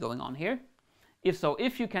fancy going on here.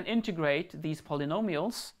 If you can integrate these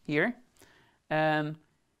polynomials here,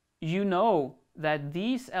 you know that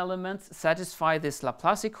these elements satisfy this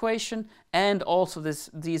Laplace equation and also this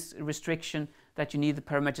restriction that you need the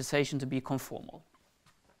parametrization to be conformal.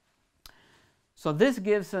 So this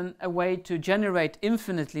gives a way to generate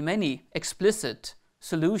infinitely many explicit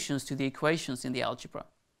solutions to the equations in the algebra.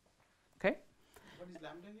 Okay? What is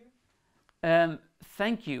lambda here?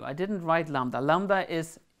 Thank you. I didn't write lambda. Lambda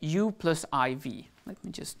is u plus iv. Let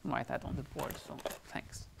me just write that on the board. So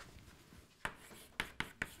thanks.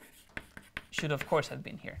 Should of course have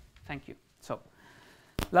been here. Thank you. So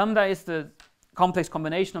lambda is the complex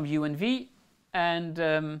combination of u and v,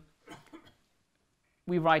 and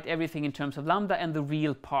we write everything in terms of lambda and the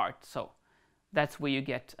real part. So that's where you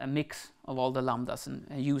get a mix of all the lambdas and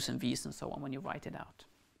u's and v's and so on when you write it out.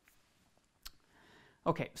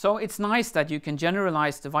 Okay, so it's nice that you can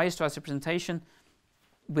generalize the Weierstrass representation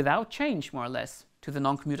without change, more or less, to the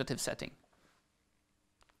non-commutative setting.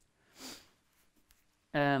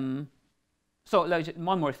 So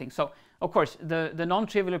one more thing. So of course, the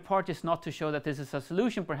non-trivial part is not to show that this is a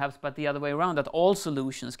solution, perhaps, but the other way around, that all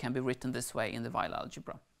solutions can be written this way in the Weil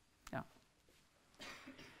algebra. Yeah.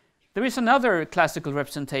 There is another classical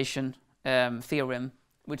representation theorem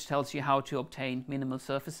which tells you how to obtain minimal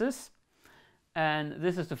surfaces. And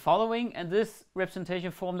this is the following. And this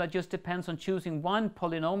representation formula just depends on choosing one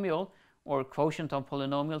polynomial or quotient of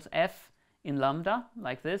polynomials f in lambda,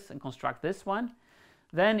 like this, and construct this one.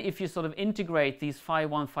 Then if you sort of integrate these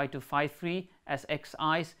phi1, phi2, phi3 as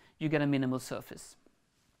xi's, you get a minimal surface.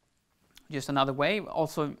 Just another way,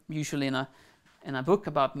 also usually in a book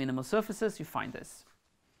about minimal surfaces, you find this.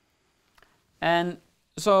 And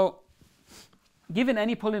so given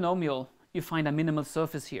any polynomial, you find a minimal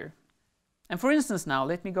surface here. And for instance now,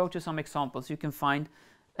 let me go to some examples. You can find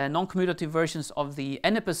non-commutative versions of the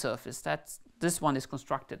NP surface. This one is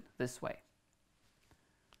constructed this way.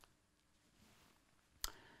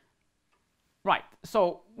 Right,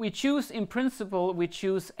 so we choose, in principle, we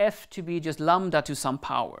choose f to be just lambda to some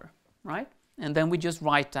power, right? And then we just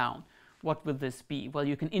write down, what will this be? Well,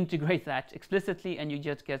 you can integrate that explicitly and you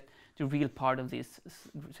just get the real part of these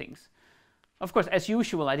things. Of course, as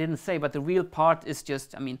usual, I didn't say, but the real part is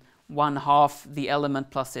just, 1/2 the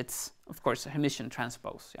element plus its, of course, Hermitian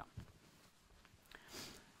transpose,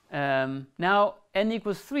 yeah. Now, n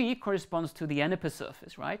equals 3 corresponds to the NP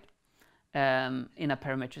surface, right? In a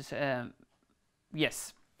parametric,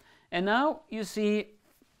 yes. And now you see,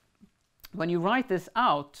 when you write this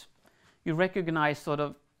out, you recognize sort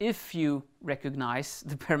of, if you recognize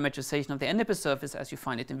the parametrization of the NP surface as you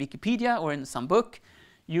find it in Wikipedia or in some book,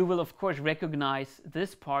 you will of course recognize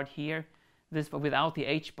this part here, this but without the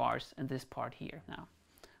h bars, and this part here. Now,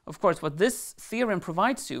 of course, what this theorem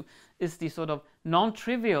provides you is the sort of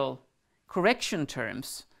non-trivial correction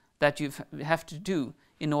terms that you have to do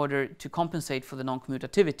in order to compensate for the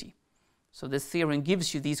non-commutativity. So this theorem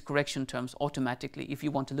gives you these correction terms automatically if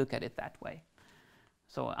you want to look at it that way.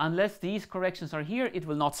 So unless these corrections are here, it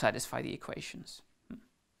will not satisfy the equations.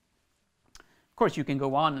 Of course, you can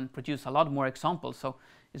go on and produce a lot more examples. So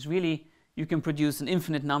it's really, you can produce an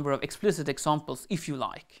infinite number of explicit examples if you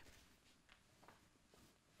like.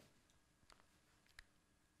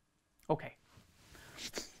 Okay.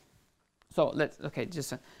 So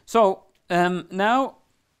now,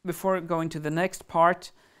 before going to the next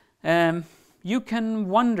part, you can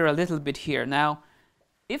wonder a little bit here. Now,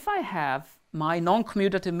 if I have my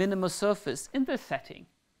non-commutative minimal surface in this setting,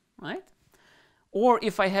 right? Or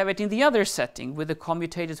if I have it in the other setting with the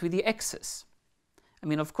commutators with the x's.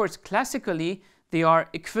 Of course, classically, they are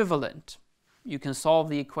equivalent. You can solve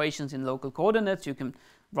the equations in local coordinates. You can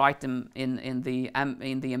write them in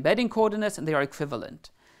the embedding coordinates, and they are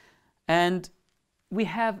equivalent. And we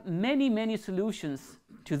have many, many solutions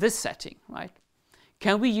to this setting, right?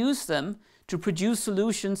 Can we use them to produce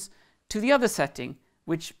solutions to the other setting,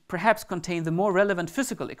 which perhaps contain the more relevant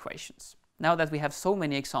physical equations, now that we have so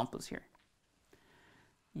many examples here?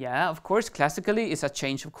 Yeah, of course, classically it's a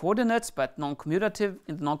change of coordinates, but non-commutative,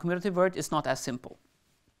 in the non-commutative world, it's not as simple.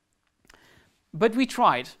 But we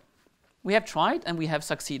tried. We have tried and we have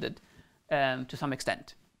succeeded to some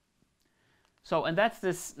extent. So, and that's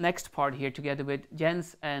this next part here together with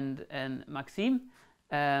Jens and Maxime,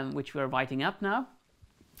 which we are writing up now.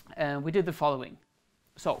 We did the following.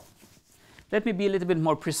 So, let me be a little bit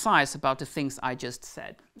more precise about the things I just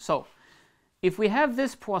said. So, if we have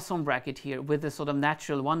this Poisson bracket here with the sort of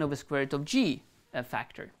natural 1 over square root of g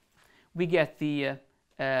factor, we get the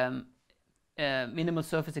minimal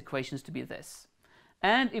surface equations to be this.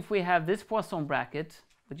 And if we have this Poisson bracket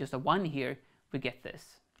with just a 1 here, we get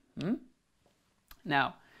this.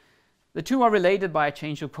 Now, the two are related by a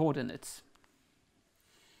change of coordinates.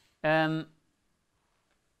 Right,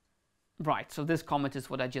 so this comment is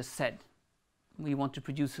what I just said. We want to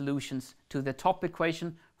produce solutions to the top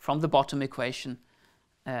equation from the bottom equation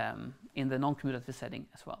in the non-commutative setting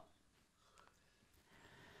as well.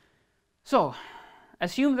 So,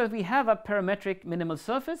 assume that we have a parametric minimal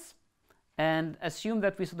surface, and assume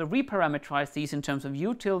that we sort of reparameterize these in terms of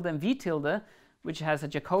u tilde and v tilde, which has a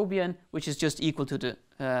Jacobian which is just equal to the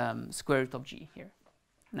square root of g here.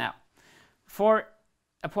 Now, for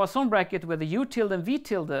a Poisson bracket where the u tilde and v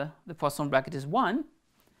tilde, the Poisson bracket is 1,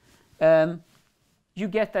 you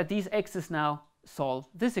get that these x's now solve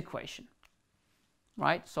this equation,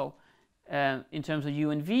 right? So in terms of u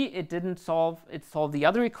and v, it didn't solve, it solved the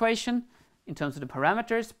other equation in terms of the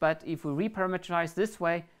parameters, but if we reparameterize this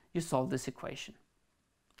way, you solve this equation,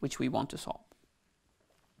 which we want to solve.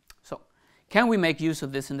 can we make use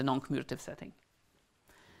of this in the non-commutative setting?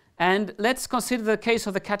 And let's consider the case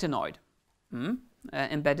of the catenoid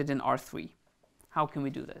embedded in R3. How can we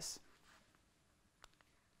do this?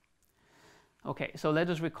 Okay, so let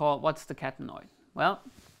us recall what's the catenoid. Well,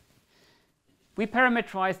 we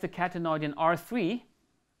parameterize the catenoid in R3,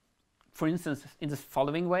 for instance, in the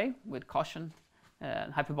following way, with Cauchy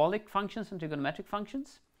hyperbolic functions and trigonometric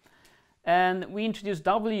functions. And we introduce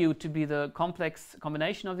W to be the complex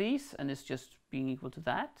combination of these, and it's just being equal to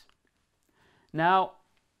that. Now,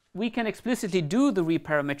 we can explicitly do the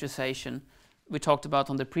reparametrization we talked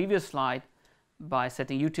about on the previous slide by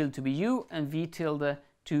setting U tilde to be U and V tilde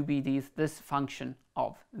to be this function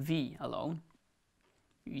of V alone.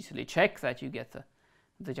 You easily check that you get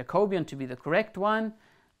the Jacobian to be the correct one,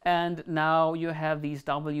 and now you have these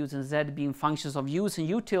W's and Z being functions of U's and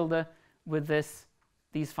U tilde with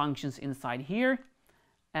these functions inside here,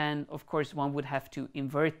 and of course one would have to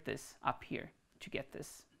invert this up here to get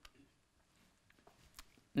this.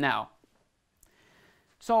 Now,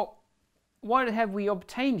 so what have we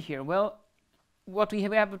obtained here? Well, what we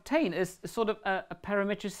have obtained is sort of a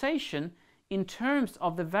parametrization in terms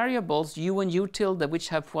of the variables U and U tilde which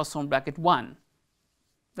have Poisson bracket 1.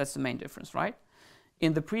 That's the main difference, right?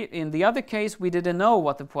 In the other case, we didn't know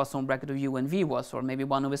what the Poisson bracket of U and V was, or maybe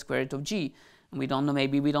 1 over square root of G. And we don't know,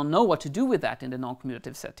 maybe we don't know what to do with that in the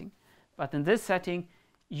non-commutative setting. But in this setting,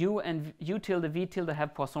 U and U tilde, V tilde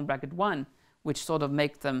have Poisson bracket 1, which sort of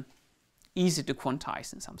make them easy to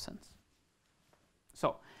quantize in some sense.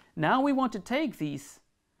 So now we want to take these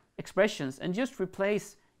expressions and just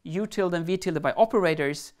replace U tilde and V tilde by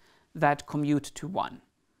operators that commute to 1,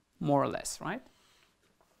 more or less, right?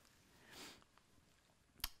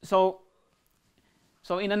 So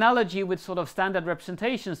in analogy with sort of standard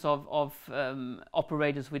representations of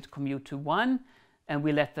operators which commute to 1, and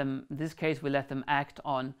we let them, in this case, we let them act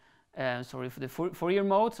on, for the Fourier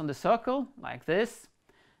modes on the circle, like this.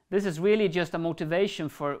 This is really just a motivation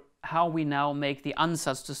for how we now make the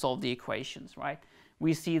ansatz to solve the equations, right?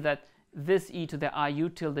 We see that this e to the I U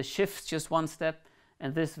tilde shifts just one step,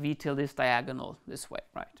 and this V tilde is diagonal this way,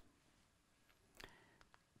 right?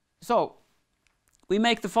 So we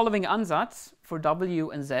make the following ansatz for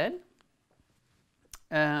W and Z.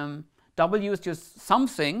 W is just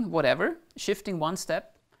something, whatever, shifting one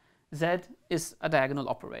step. Z is a diagonal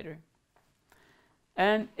operator.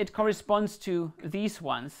 And it corresponds to these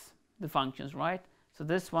ones, the functions, right? So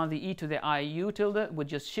this one, the e to the I U tilde, would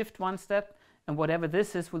just shift one step, and whatever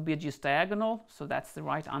this is will be just diagonal, so that's the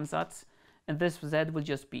right ansatz. And this Z will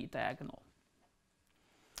just be diagonal.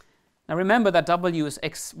 Now remember that W is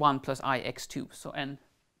x1 plus I x2, so and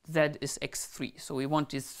Z is x3. So we want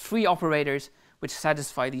these three operators which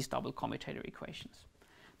satisfy these double commutator equations.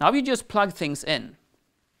 Now we just plug things in.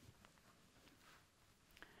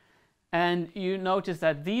 And you notice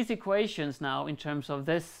that these equations now, in terms of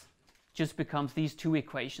this, just becomes these two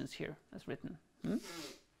equations here, as written.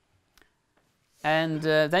 And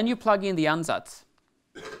then you plug in the ansatz,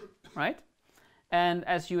 right? And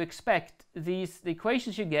as you expect, the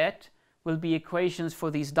equations you get will be equations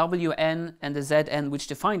for these Wn and the Zn, which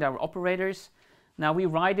defined our operators. Now we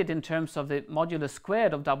write it in terms of the modulus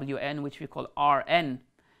squared of Wn, which we call Rn,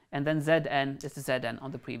 and then Zn is the Zn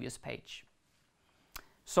on the previous page.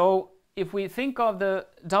 So if we think of the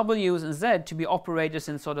W's and Z to be operators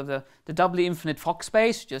in sort of the doubly infinite Fock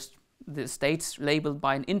space, just the states labeled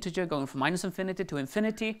by an integer going from minus infinity to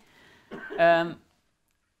infinity,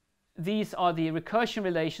 these are the recursion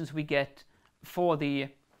relations we get for the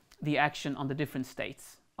action on the different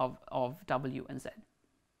states of W and Z.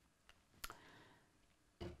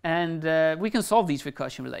 And we can solve these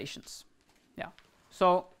recursion relations. Yeah.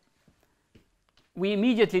 So we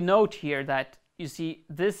immediately note here that, you see,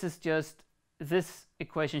 this is just this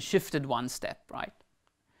equation shifted one step, right?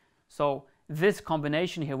 So this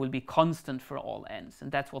combination here will be constant for all n's,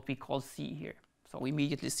 and that's what we call C here. So we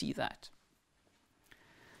immediately see that.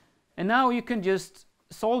 And now you can just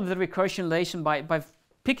solve the recursion relation by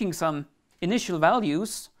picking some initial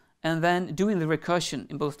values and then doing the recursion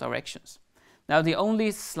in both directions. Now the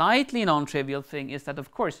only slightly non-trivial thing is that,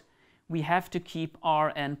 of course, we have to keep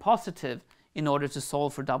Rn positive in order to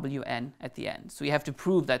solve for Wn at the end. So you have to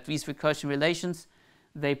prove that these recursion relations,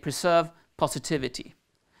 they preserve positivity.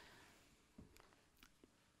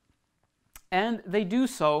 And they do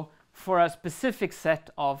so for a specific set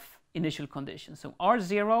of initial conditions. So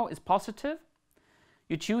R0 is positive.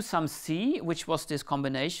 You choose some C, which was this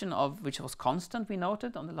combination of, which was constant, we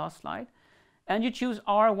noted on the last slide. And you choose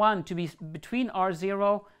R1 to be between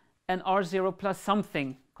R0 and R0 plus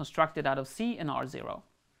something constructed out of C and R0.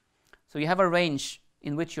 So you have a range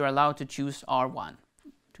in which you're allowed to choose R1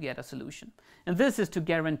 to get a solution. And this is to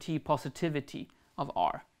guarantee positivity of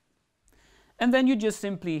R. And then you just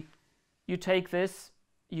simply, you take this,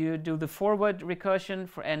 you do the forward recursion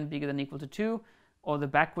for n bigger than or equal to 2, or the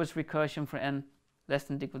backwards recursion for n less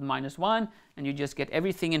than or equal to -1, and you just get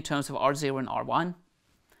everything in terms of R0 and R1.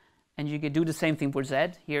 And you do the same thing for Z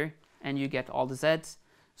here, and you get all the Z's.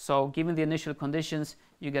 So given the initial conditions,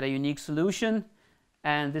 you get a unique solution,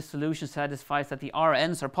 and this solution satisfies that the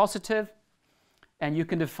Rn's are positive, and you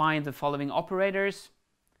can define the following operators.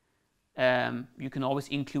 You can always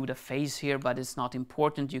include a phase here, but it's not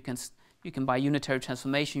important. You can by unitary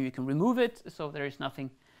transformation, you can remove it, so there is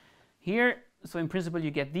nothing here. So in principle,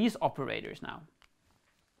 you get these operators now.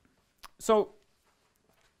 So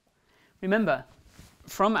remember,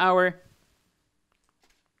 from our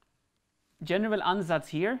general ansatz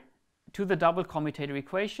here to the double commutator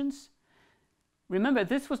equations, remember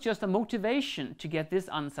this was just a motivation to get this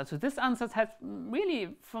ansatz. So this ansatz has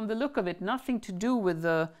really, from the look of it, nothing to do with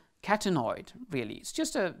the catenoid, really. It's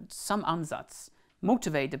just some ansatz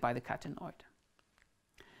motivated by the catenoid.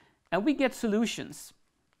 And we get solutions,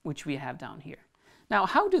 which we have down here. Now,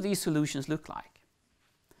 how do these solutions look like?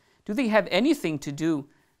 Do they have anything to do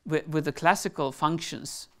with the classical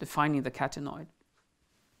functions defining the catenoid?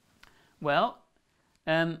 Well,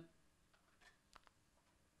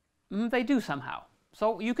 they do somehow.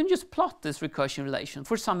 So you can just plot this recursion relation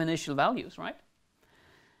for some initial values, right?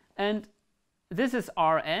 And this is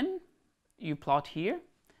Rn, you plot here,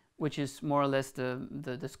 which is more or less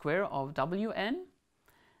the square of Wn.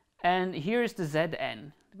 And here is the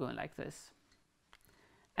Zn, going like this.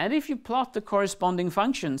 And if you plot the corresponding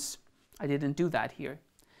functions, I didn't do that here,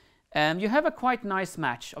 you have a quite nice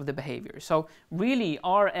match of the behavior. So really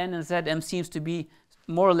Rn and Zm seems to be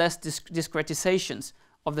more or less discretizations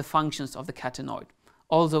of the functions of the catenoid,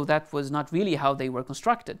 although that was not really how they were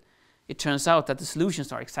constructed. It turns out that the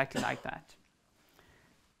solutions are exactly like that.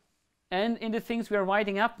 And in the things we are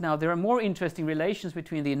writing up now, there are more interesting relations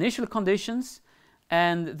between the initial conditions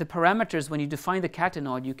and the parameters. When you define the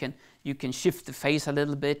catenoid, you can shift the phase a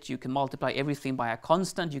little bit, you can multiply everything by a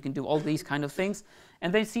constant, you can do all these kind of things,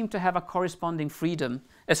 and they seem to have a corresponding freedom,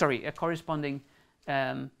 a corresponding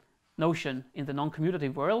notion in the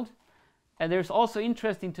non-commutative world. And there's also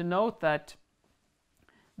interesting to note that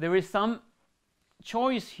there is some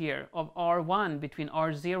choice here of R1 between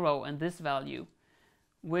R0 and this value,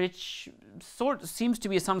 which seems to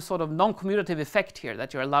be some sort of non-commutative effect here,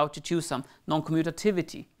 that you're allowed to choose some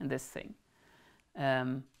non-commutativity in this thing.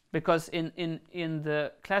 Because in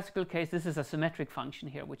the classical case, this is a symmetric function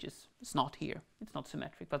here, which it's not here. It's not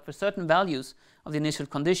symmetric. But for certain values of the initial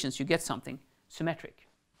conditions, you get something symmetric.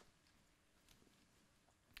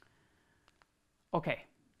 Okay.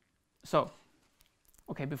 So,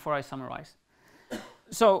 before I summarize.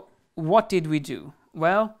 So, what did we do?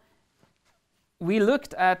 Well, we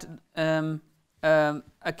looked at a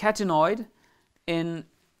catenoid in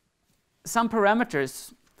some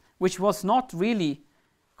parameters which was not really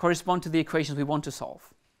correspond to the equations we want to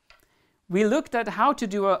solve. We looked at how to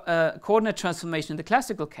do a coordinate transformation in the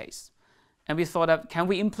classical case, and we thought of, can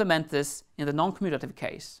we implement this in the non-commutative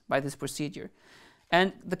case by this procedure?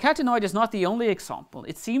 And the catenoid is not the only example.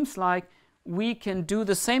 It seems like we can do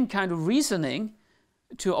the same kind of reasoning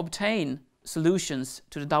to obtain solutions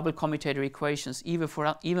to the double commutator equations, even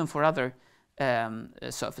for other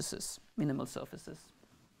surfaces, minimal surfaces.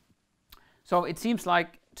 So it seems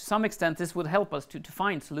like to some extent this would help us to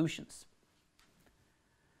find solutions.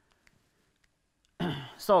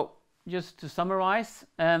 So just to summarize,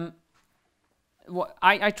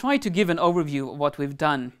 I tried to give an overview of what we've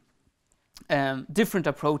done, different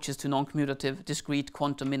approaches to non-commutative discrete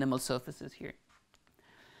quantum minimal surfaces here.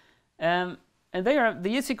 And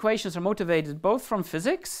these equations are motivated both from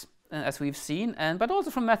physics, as we've seen, but also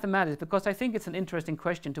from mathematics, because I think it's an interesting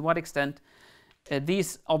question to what extent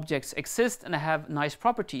these objects exist and have nice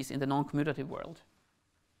properties in the non-commutative world.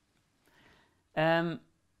 And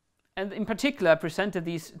in particular, I presented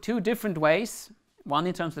these two different ways, one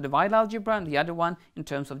in terms of the Weil algebra and the other one in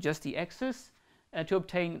terms of just the x's, to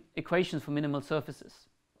obtain equations for minimal surfaces.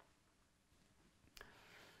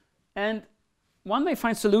 And one may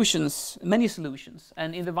find solutions, many solutions,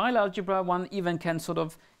 and in the Weil algebra one even can sort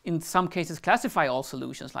of, in some cases, classify all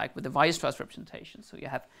solutions, like with the Weierstrass representation. So you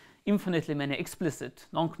have infinitely many explicit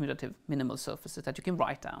non-commutative minimal surfaces that you can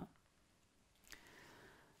write down.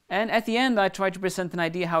 And at the end I try to present an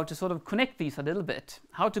idea how to sort of connect these a little bit,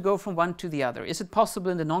 how to go from one to the other. Is it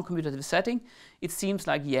possible in the non-commutative setting? It seems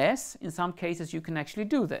like yes, in some cases you can actually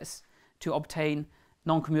do this to obtain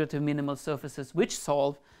non-commutative minimal surfaces which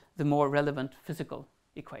solve the more relevant physical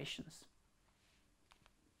equations.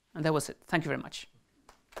 And that was it. Thank you very much.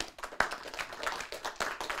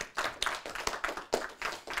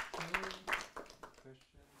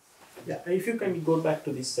 Yeah, if you can go back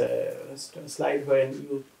to this slide when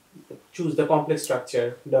you choose the complex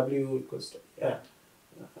structure, W equals to,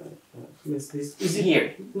 means this, is it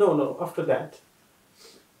Here? No, after that.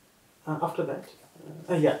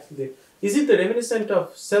 Is it the reminiscent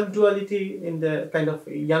of self-duality in the kind of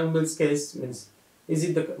Young-Mills case? Means, is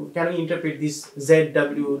it can we interpret this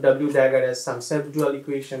W dagger as some self-dual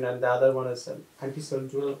equation and the other one as an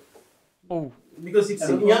anti-self-dual? Oh, Because it's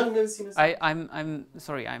in Young-Mills. I'm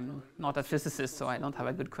sorry, I'm not a physicist, so I don't have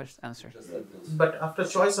a good answer. But after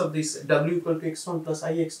choice of this W equal to x1 plus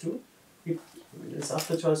I x2, it's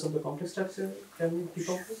after choice of the complex structure, can we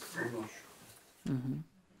decompose? Mm-hmm.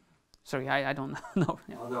 Sorry, I don't know.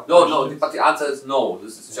 Yeah. No, but the answer is no.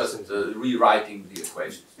 This is just rewriting the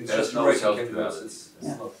equation. There's no self-duality. It's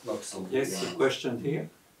not so. Yes, a question here.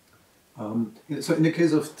 So in the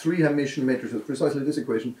case of three-dimensional matrices, precisely this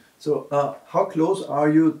equation, so how close are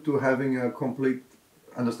you to having a complete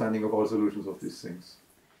understanding of all solutions of these things?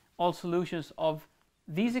 All solutions of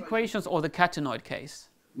these equations or the catenoid case?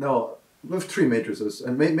 No, with three matrices,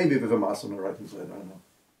 and maybe with a mass on the right-hand side, I don't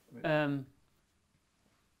know.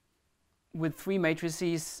 With three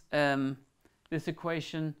matrices, this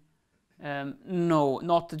equation, no,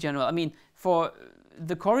 not the general. I mean, for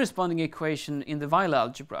the corresponding equation in the Weyl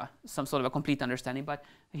algebra, some sort of a complete understanding, but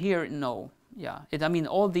here, no. Yeah, I mean,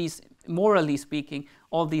 all these, morally speaking,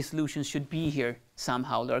 all these solutions should be here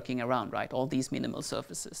somehow lurking around, right? All these minimal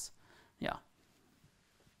surfaces. Yeah.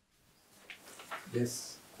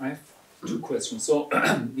 Yes. I have two questions. So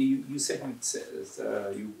you said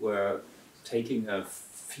you were taking a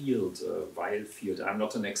field, a Weyl field. I'm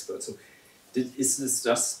not an expert. So is this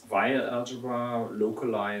just Weyl algebra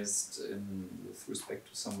localized with respect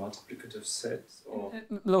to some multiplicative set? Or?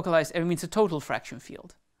 Localized, I mean, it's a total fraction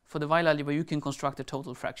field. For the Weyl algebra, you can construct a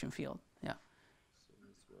total fraction field. Yeah. So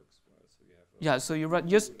this works well. So you have Yeah, so you're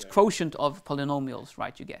just quotient of polynomials,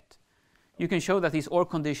 right, you get. You can show that these OR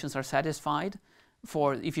conditions are satisfied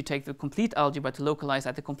for if you take the complete algebra to localize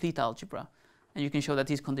at the complete algebra. And you can show that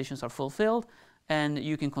these conditions are fulfilled, and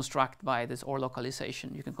you can construct by this OR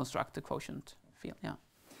localization, you can construct the quotient field, yeah.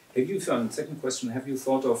 Have you found, second question, have you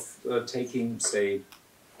thought of taking, say,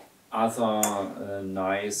 other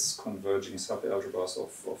nice converging subalgebras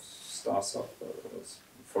of star sub?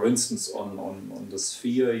 For instance, on the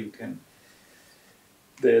sphere, you can,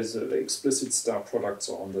 there's explicit star products,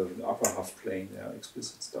 or on the upper half plane, there are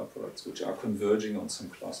explicit star products which are converging on some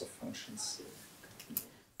class of functions.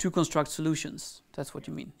 To construct solutions, that's what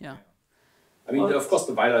you mean, yeah. I mean, of course,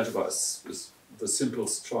 the Weyl algebra is the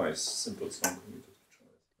simplest choice, simplest non-commutative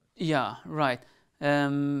choice. Yeah, right.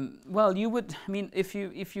 Well, you would, I mean, if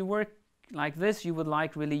you work like this, you would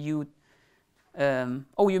like really you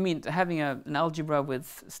mean having an algebra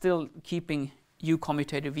with still keeping U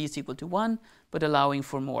commutator V is equal to 1, but allowing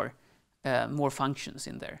for more functions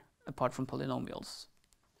in there, apart from polynomials.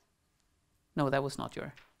 No, that was not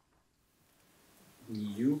your...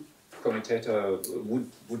 U commutator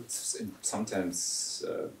would sometimes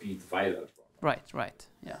be the Weyl algebra. Right,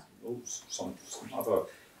 yeah. Some other.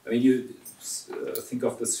 I mean, you think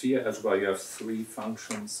of the sphere algebra. You have three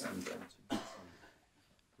functions and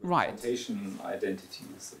representation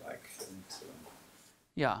identities like. And,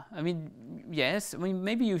 yeah, I mean, yes. I mean,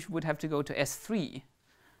 maybe you would have to go to S3.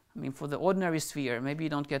 I mean, for the ordinary sphere, maybe you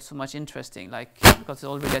don't get so much interesting, like because it's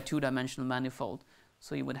already a two-dimensional manifold.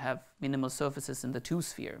 So you would have minimal surfaces in the 2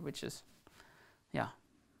 sphere, which is, yeah,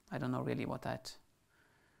 I don't know really what that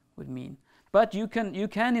would mean. But you can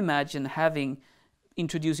imagine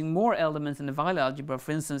introducing more elements in the Weyl algebra.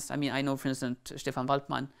 For instance, I mean, I know, for instance, Stefan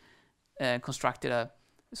Waldmann constructed a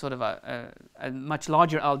sort of a much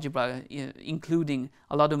larger algebra, including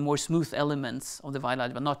a lot of more smooth elements of the Weyl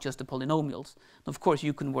algebra, not just the polynomials. Of course,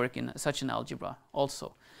 you can work in such an algebra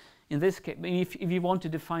also. In this case, if you want to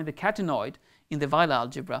define the catenoid in the Weyl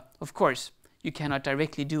algebra, of course, you cannot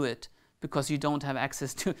directly do it because you don't have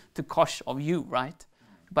access to the cosh of U, right?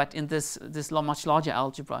 But in this much larger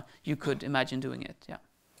algebra, you could imagine doing it, yeah.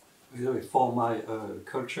 For my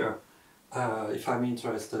culture, if I'm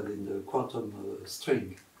interested in the quantum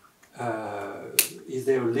string, is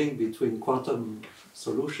there a link between quantum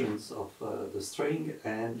solutions of the string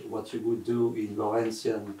and what you would do in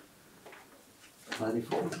Lorentzian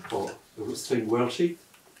manifold for the string worldsheet?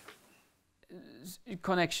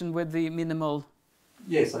 Connection with the minimal...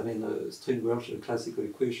 Yes, I mean a string worldsheet, classical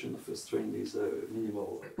equation of a string is a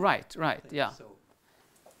minimal... Right, yeah. So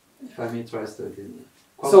if I'm interested in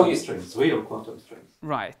quantum strings, real quantum strings.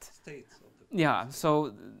 Right. States of the yeah,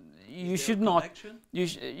 so you should not.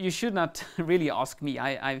 You should not really ask me.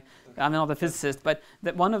 I'm not a physicist, but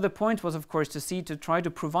one of the points was, of course, to try to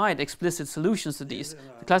provide explicit solutions to these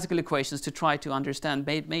the classical equations, to try to understand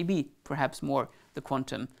maybe perhaps more the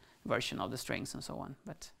quantum version of the strings and so on.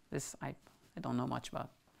 But this I don't know much about.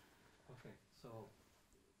 Okay, so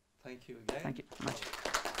thank you again. Thank you very much.